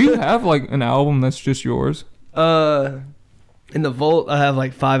 Do you have like an album that's just yours? In the vault, I have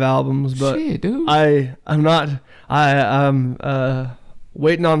like 5 albums, but shit, dude. I'm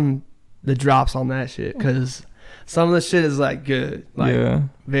waiting on the drops on that shit because some of the shit is like good, like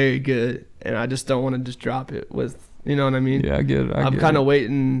very good, and I just don't want to just drop it with, you know what I mean? Yeah, I get it. I'm kind of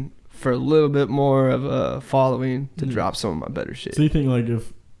waiting for a little bit more of a following to drop some of my better shit. So you think like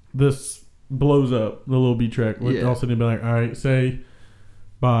if this blows up, the Lil B track, like all of a sudden be like, all right, say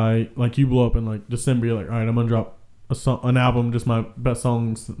by like you blow up in like December, you're like, all right, I'm gonna drop an album, just my best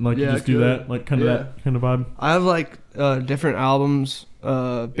songs, like you just do that, like kind of that kind of vibe. I have like different albums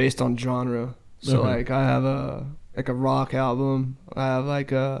based on genre. So like I have a rock album. I have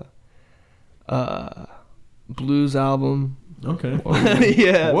like a blues album. Okay.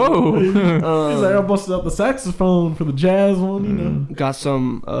 Yeah. Whoa. He's like, I busted out the saxophone for the jazz one, you know. Got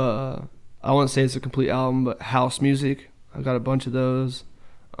some I wouldn't say it's a complete album, but house music. I got a bunch of those.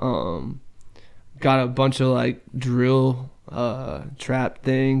 Got a bunch of like drill trap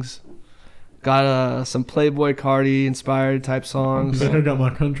things. Got some Playboy Cardi inspired type songs. I got my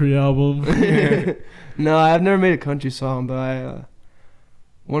country album. No, I've never made a country song, but I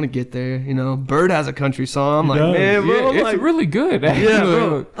want to get there. You know, Bird has a country song. I'm like, man, bro, it's like, really good. Actually. Yeah,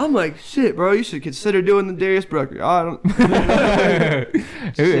 bro. I'm like, shit, bro, you should consider doing the Darius Brucker. I don't.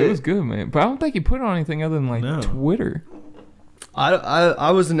 It was good, man. But I don't think he put on anything other than like Twitter.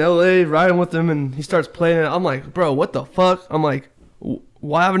 I was in LA riding with him, and he starts playing it. I'm like, bro, what the fuck? I'm like,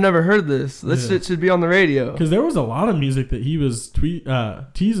 why have I never heard this? This shit should be on the radio. Because there was a lot of music that he was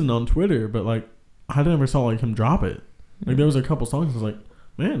teasing on Twitter, but like I never saw like him drop it. Like there was a couple songs I was like,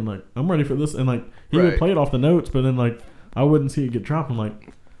 man, like I'm ready for this, and like he would play it off the notes, but then like I wouldn't see it get dropped. I'm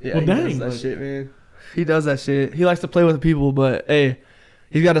like, well, he dang, does that shit, man. He does that shit. He likes to play with people, but hey,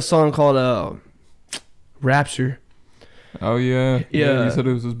 he's got a song called Rapture. Oh yeah. Yeah. He said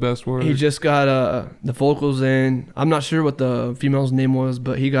it was his best work. He just got the vocals in. I'm not sure what the female's name was,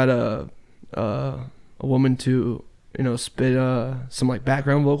 but he got a woman to, you know, spit some like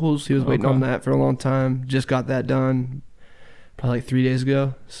background vocals. He was waiting on that for a long time. Just got that done probably like 3 days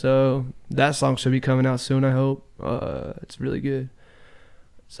ago. So that song should be coming out soon, I hope. It's really good.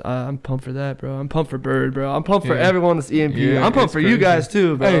 So I'm pumped for that, bro. I'm pumped for Bird, bro. I'm pumped for everyone that's EMP. Yeah, I'm pumped for you guys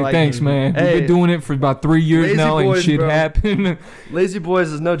too, bro. Hey, like, thanks, man. We've been doing it for about 3 years now, and shit happened. Lazy Boys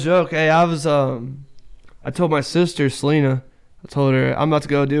is no joke. Hey, I was I told my sister Selena, I told her I'm about to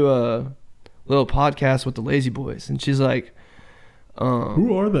go do a little podcast with the Lazy Boys, and she's like,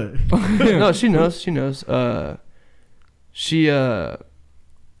 who are they? No, she knows. She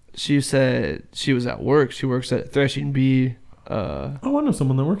said she was at work. She works at Threshing Bee. I know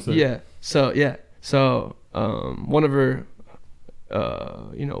someone that works there. Yeah. So one of her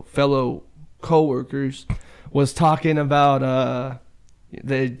fellow co-workers was talking about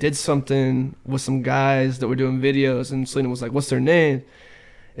they did something with some guys that were doing videos, and Selena was like, what's their name?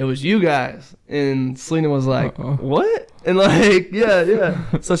 It was you guys. And Selena was like, what? And like,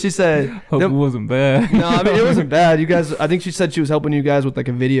 yeah. So she said, hope it wasn't bad. No, I mean, it wasn't bad. You guys, I think she said she was helping you guys with like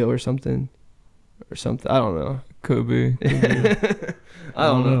a video or something. I don't know. Could be. I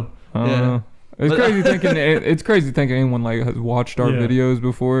don't know. I don't know. It's crazy thinking anyone like has watched our videos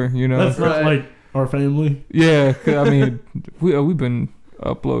before, you know. That's not like our family. Yeah, I mean, we've been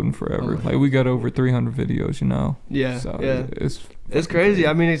uploading forever. Like we got over 300 videos, you know. Yeah. So it's crazy.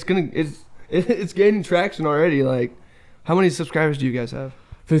 I mean, it's gaining traction already. Like, how many subscribers do you guys have?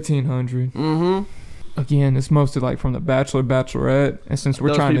 1,500. Mm-hmm. Again, it's mostly like from the Bachelor, Bachelorette, and since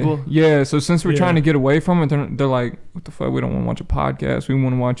we're trying to trying to get away from it, they're like, what the fuck? We don't want to watch a podcast. We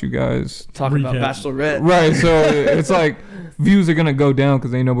want to watch you guys talk about Bachelorette. Right. So it's like views are gonna go down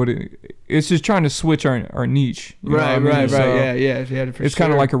because ain't nobody. It's just trying to switch our niche. Right. So yeah. It's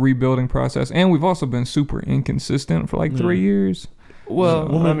kind of like a rebuilding process, and we've also been super inconsistent for like 3 years. Well,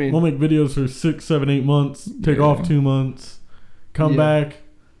 we'll make videos for 6, 7, 8 months. Take off 2 months. Come back.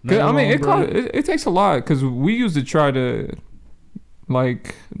 I mean, it takes a lot because we used to try to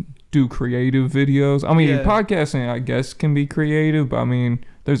like do creative videos. I mean, podcasting, I guess, can be creative, but I mean,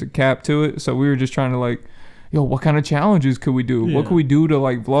 there's a cap to it. So we were just trying to like, yo, what kind of challenges could we do? What could we do to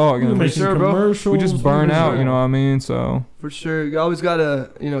like vlog? And for sure, bro. We just burn out, you know what I mean? So for sure, you always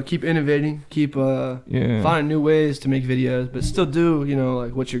gotta, you know, keep innovating, keep finding new ways to make videos, but still do, you know,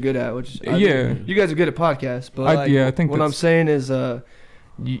 like what you're good at. Which you guys are good at podcasts, but I think what I'm saying is,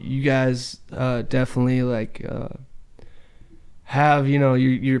 you guys definitely like have, you know,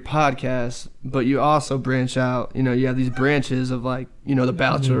 your podcast, but you also branch out. You know, you have these branches of like, you know, the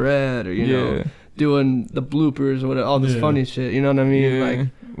Bachelorette, or you know, doing the bloopers or whatever, all this funny shit. You know what I mean? Like,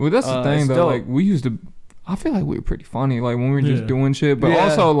 well, that's the thing though. Like, we used to. I feel like we were pretty funny, like when we were just doing shit. But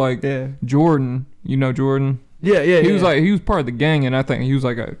also like Jordan, you know Jordan. He was like, he was part of the gang, and I think he was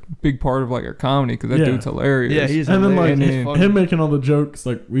like a big part of like our comedy, because that dude's hilarious. Yeah, he's and hilarious. Then like him making all the jokes,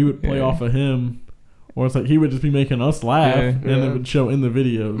 like we would play off of him, or it's like he would just be making us laugh, and it would show in the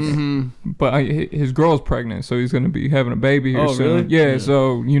videos. Mm-hmm. But his girl's pregnant, so he's gonna be having a baby here soon. Really? Yeah,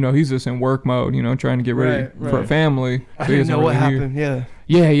 so you know he's just in work mode, you know, trying to get ready for a family. I didn't know what happened. Yeah.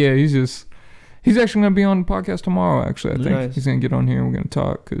 He's actually going to be on the podcast tomorrow, actually. I think he's going to get on here and we're going to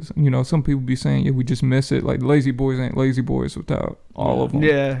talk. Because, you know, some people be saying, we just miss it. Like, Lazy Boys ain't Lazy Boys without all of them.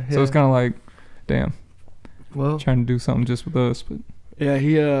 Yeah. So it's kind of like, damn. Well, trying to do something just with us. But yeah,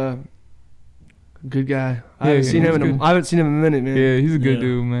 he, good guy. I haven't seen him in a minute, man. Yeah, he's a good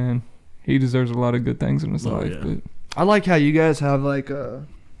dude, man. He deserves a lot of good things in his life. Yeah. But I like how you guys have like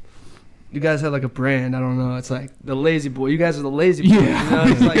you guys have like a brand. I don't know. It's like the Lazy Boy. You guys are the Lazy Boys. Yeah. You know?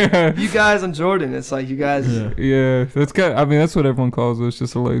 It's like you guys and Jordan. It's like you guys. Yeah. That's kind. I mean, that's what everyone calls us.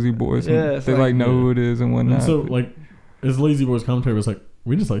 Just the Lazy Boys. Yeah. They like know who it is and whatnot. And so like, as Lazy Boys commentary was like,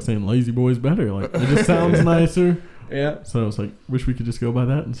 we just like saying Lazy Boys better. Like it just sounds nicer. Yeah. So it's like, wish we could just go by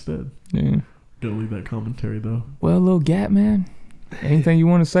that instead. Yeah. Gotta leave that commentary though. Well, little Gap man. Anything you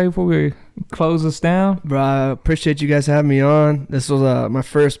want to say before we close us down? Bro, I appreciate you guys having me on. This was my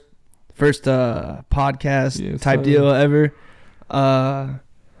first podcast type deal ever.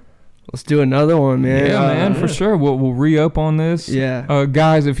 Let's do another one, man. Yeah, man, for sure. We'll re-up on this. Yeah.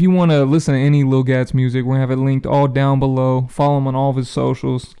 Guys, if you want to listen to any Lil Gats music, we're going to have it linked all down below. Follow him on all of his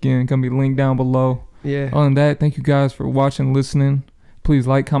socials. Again, going to be linked down below. Yeah. Other than that, thank you guys for watching, listening. Please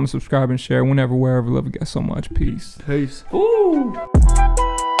like, comment, subscribe, and share whenever, wherever. Love you guys so much. Peace. Peace. Ooh.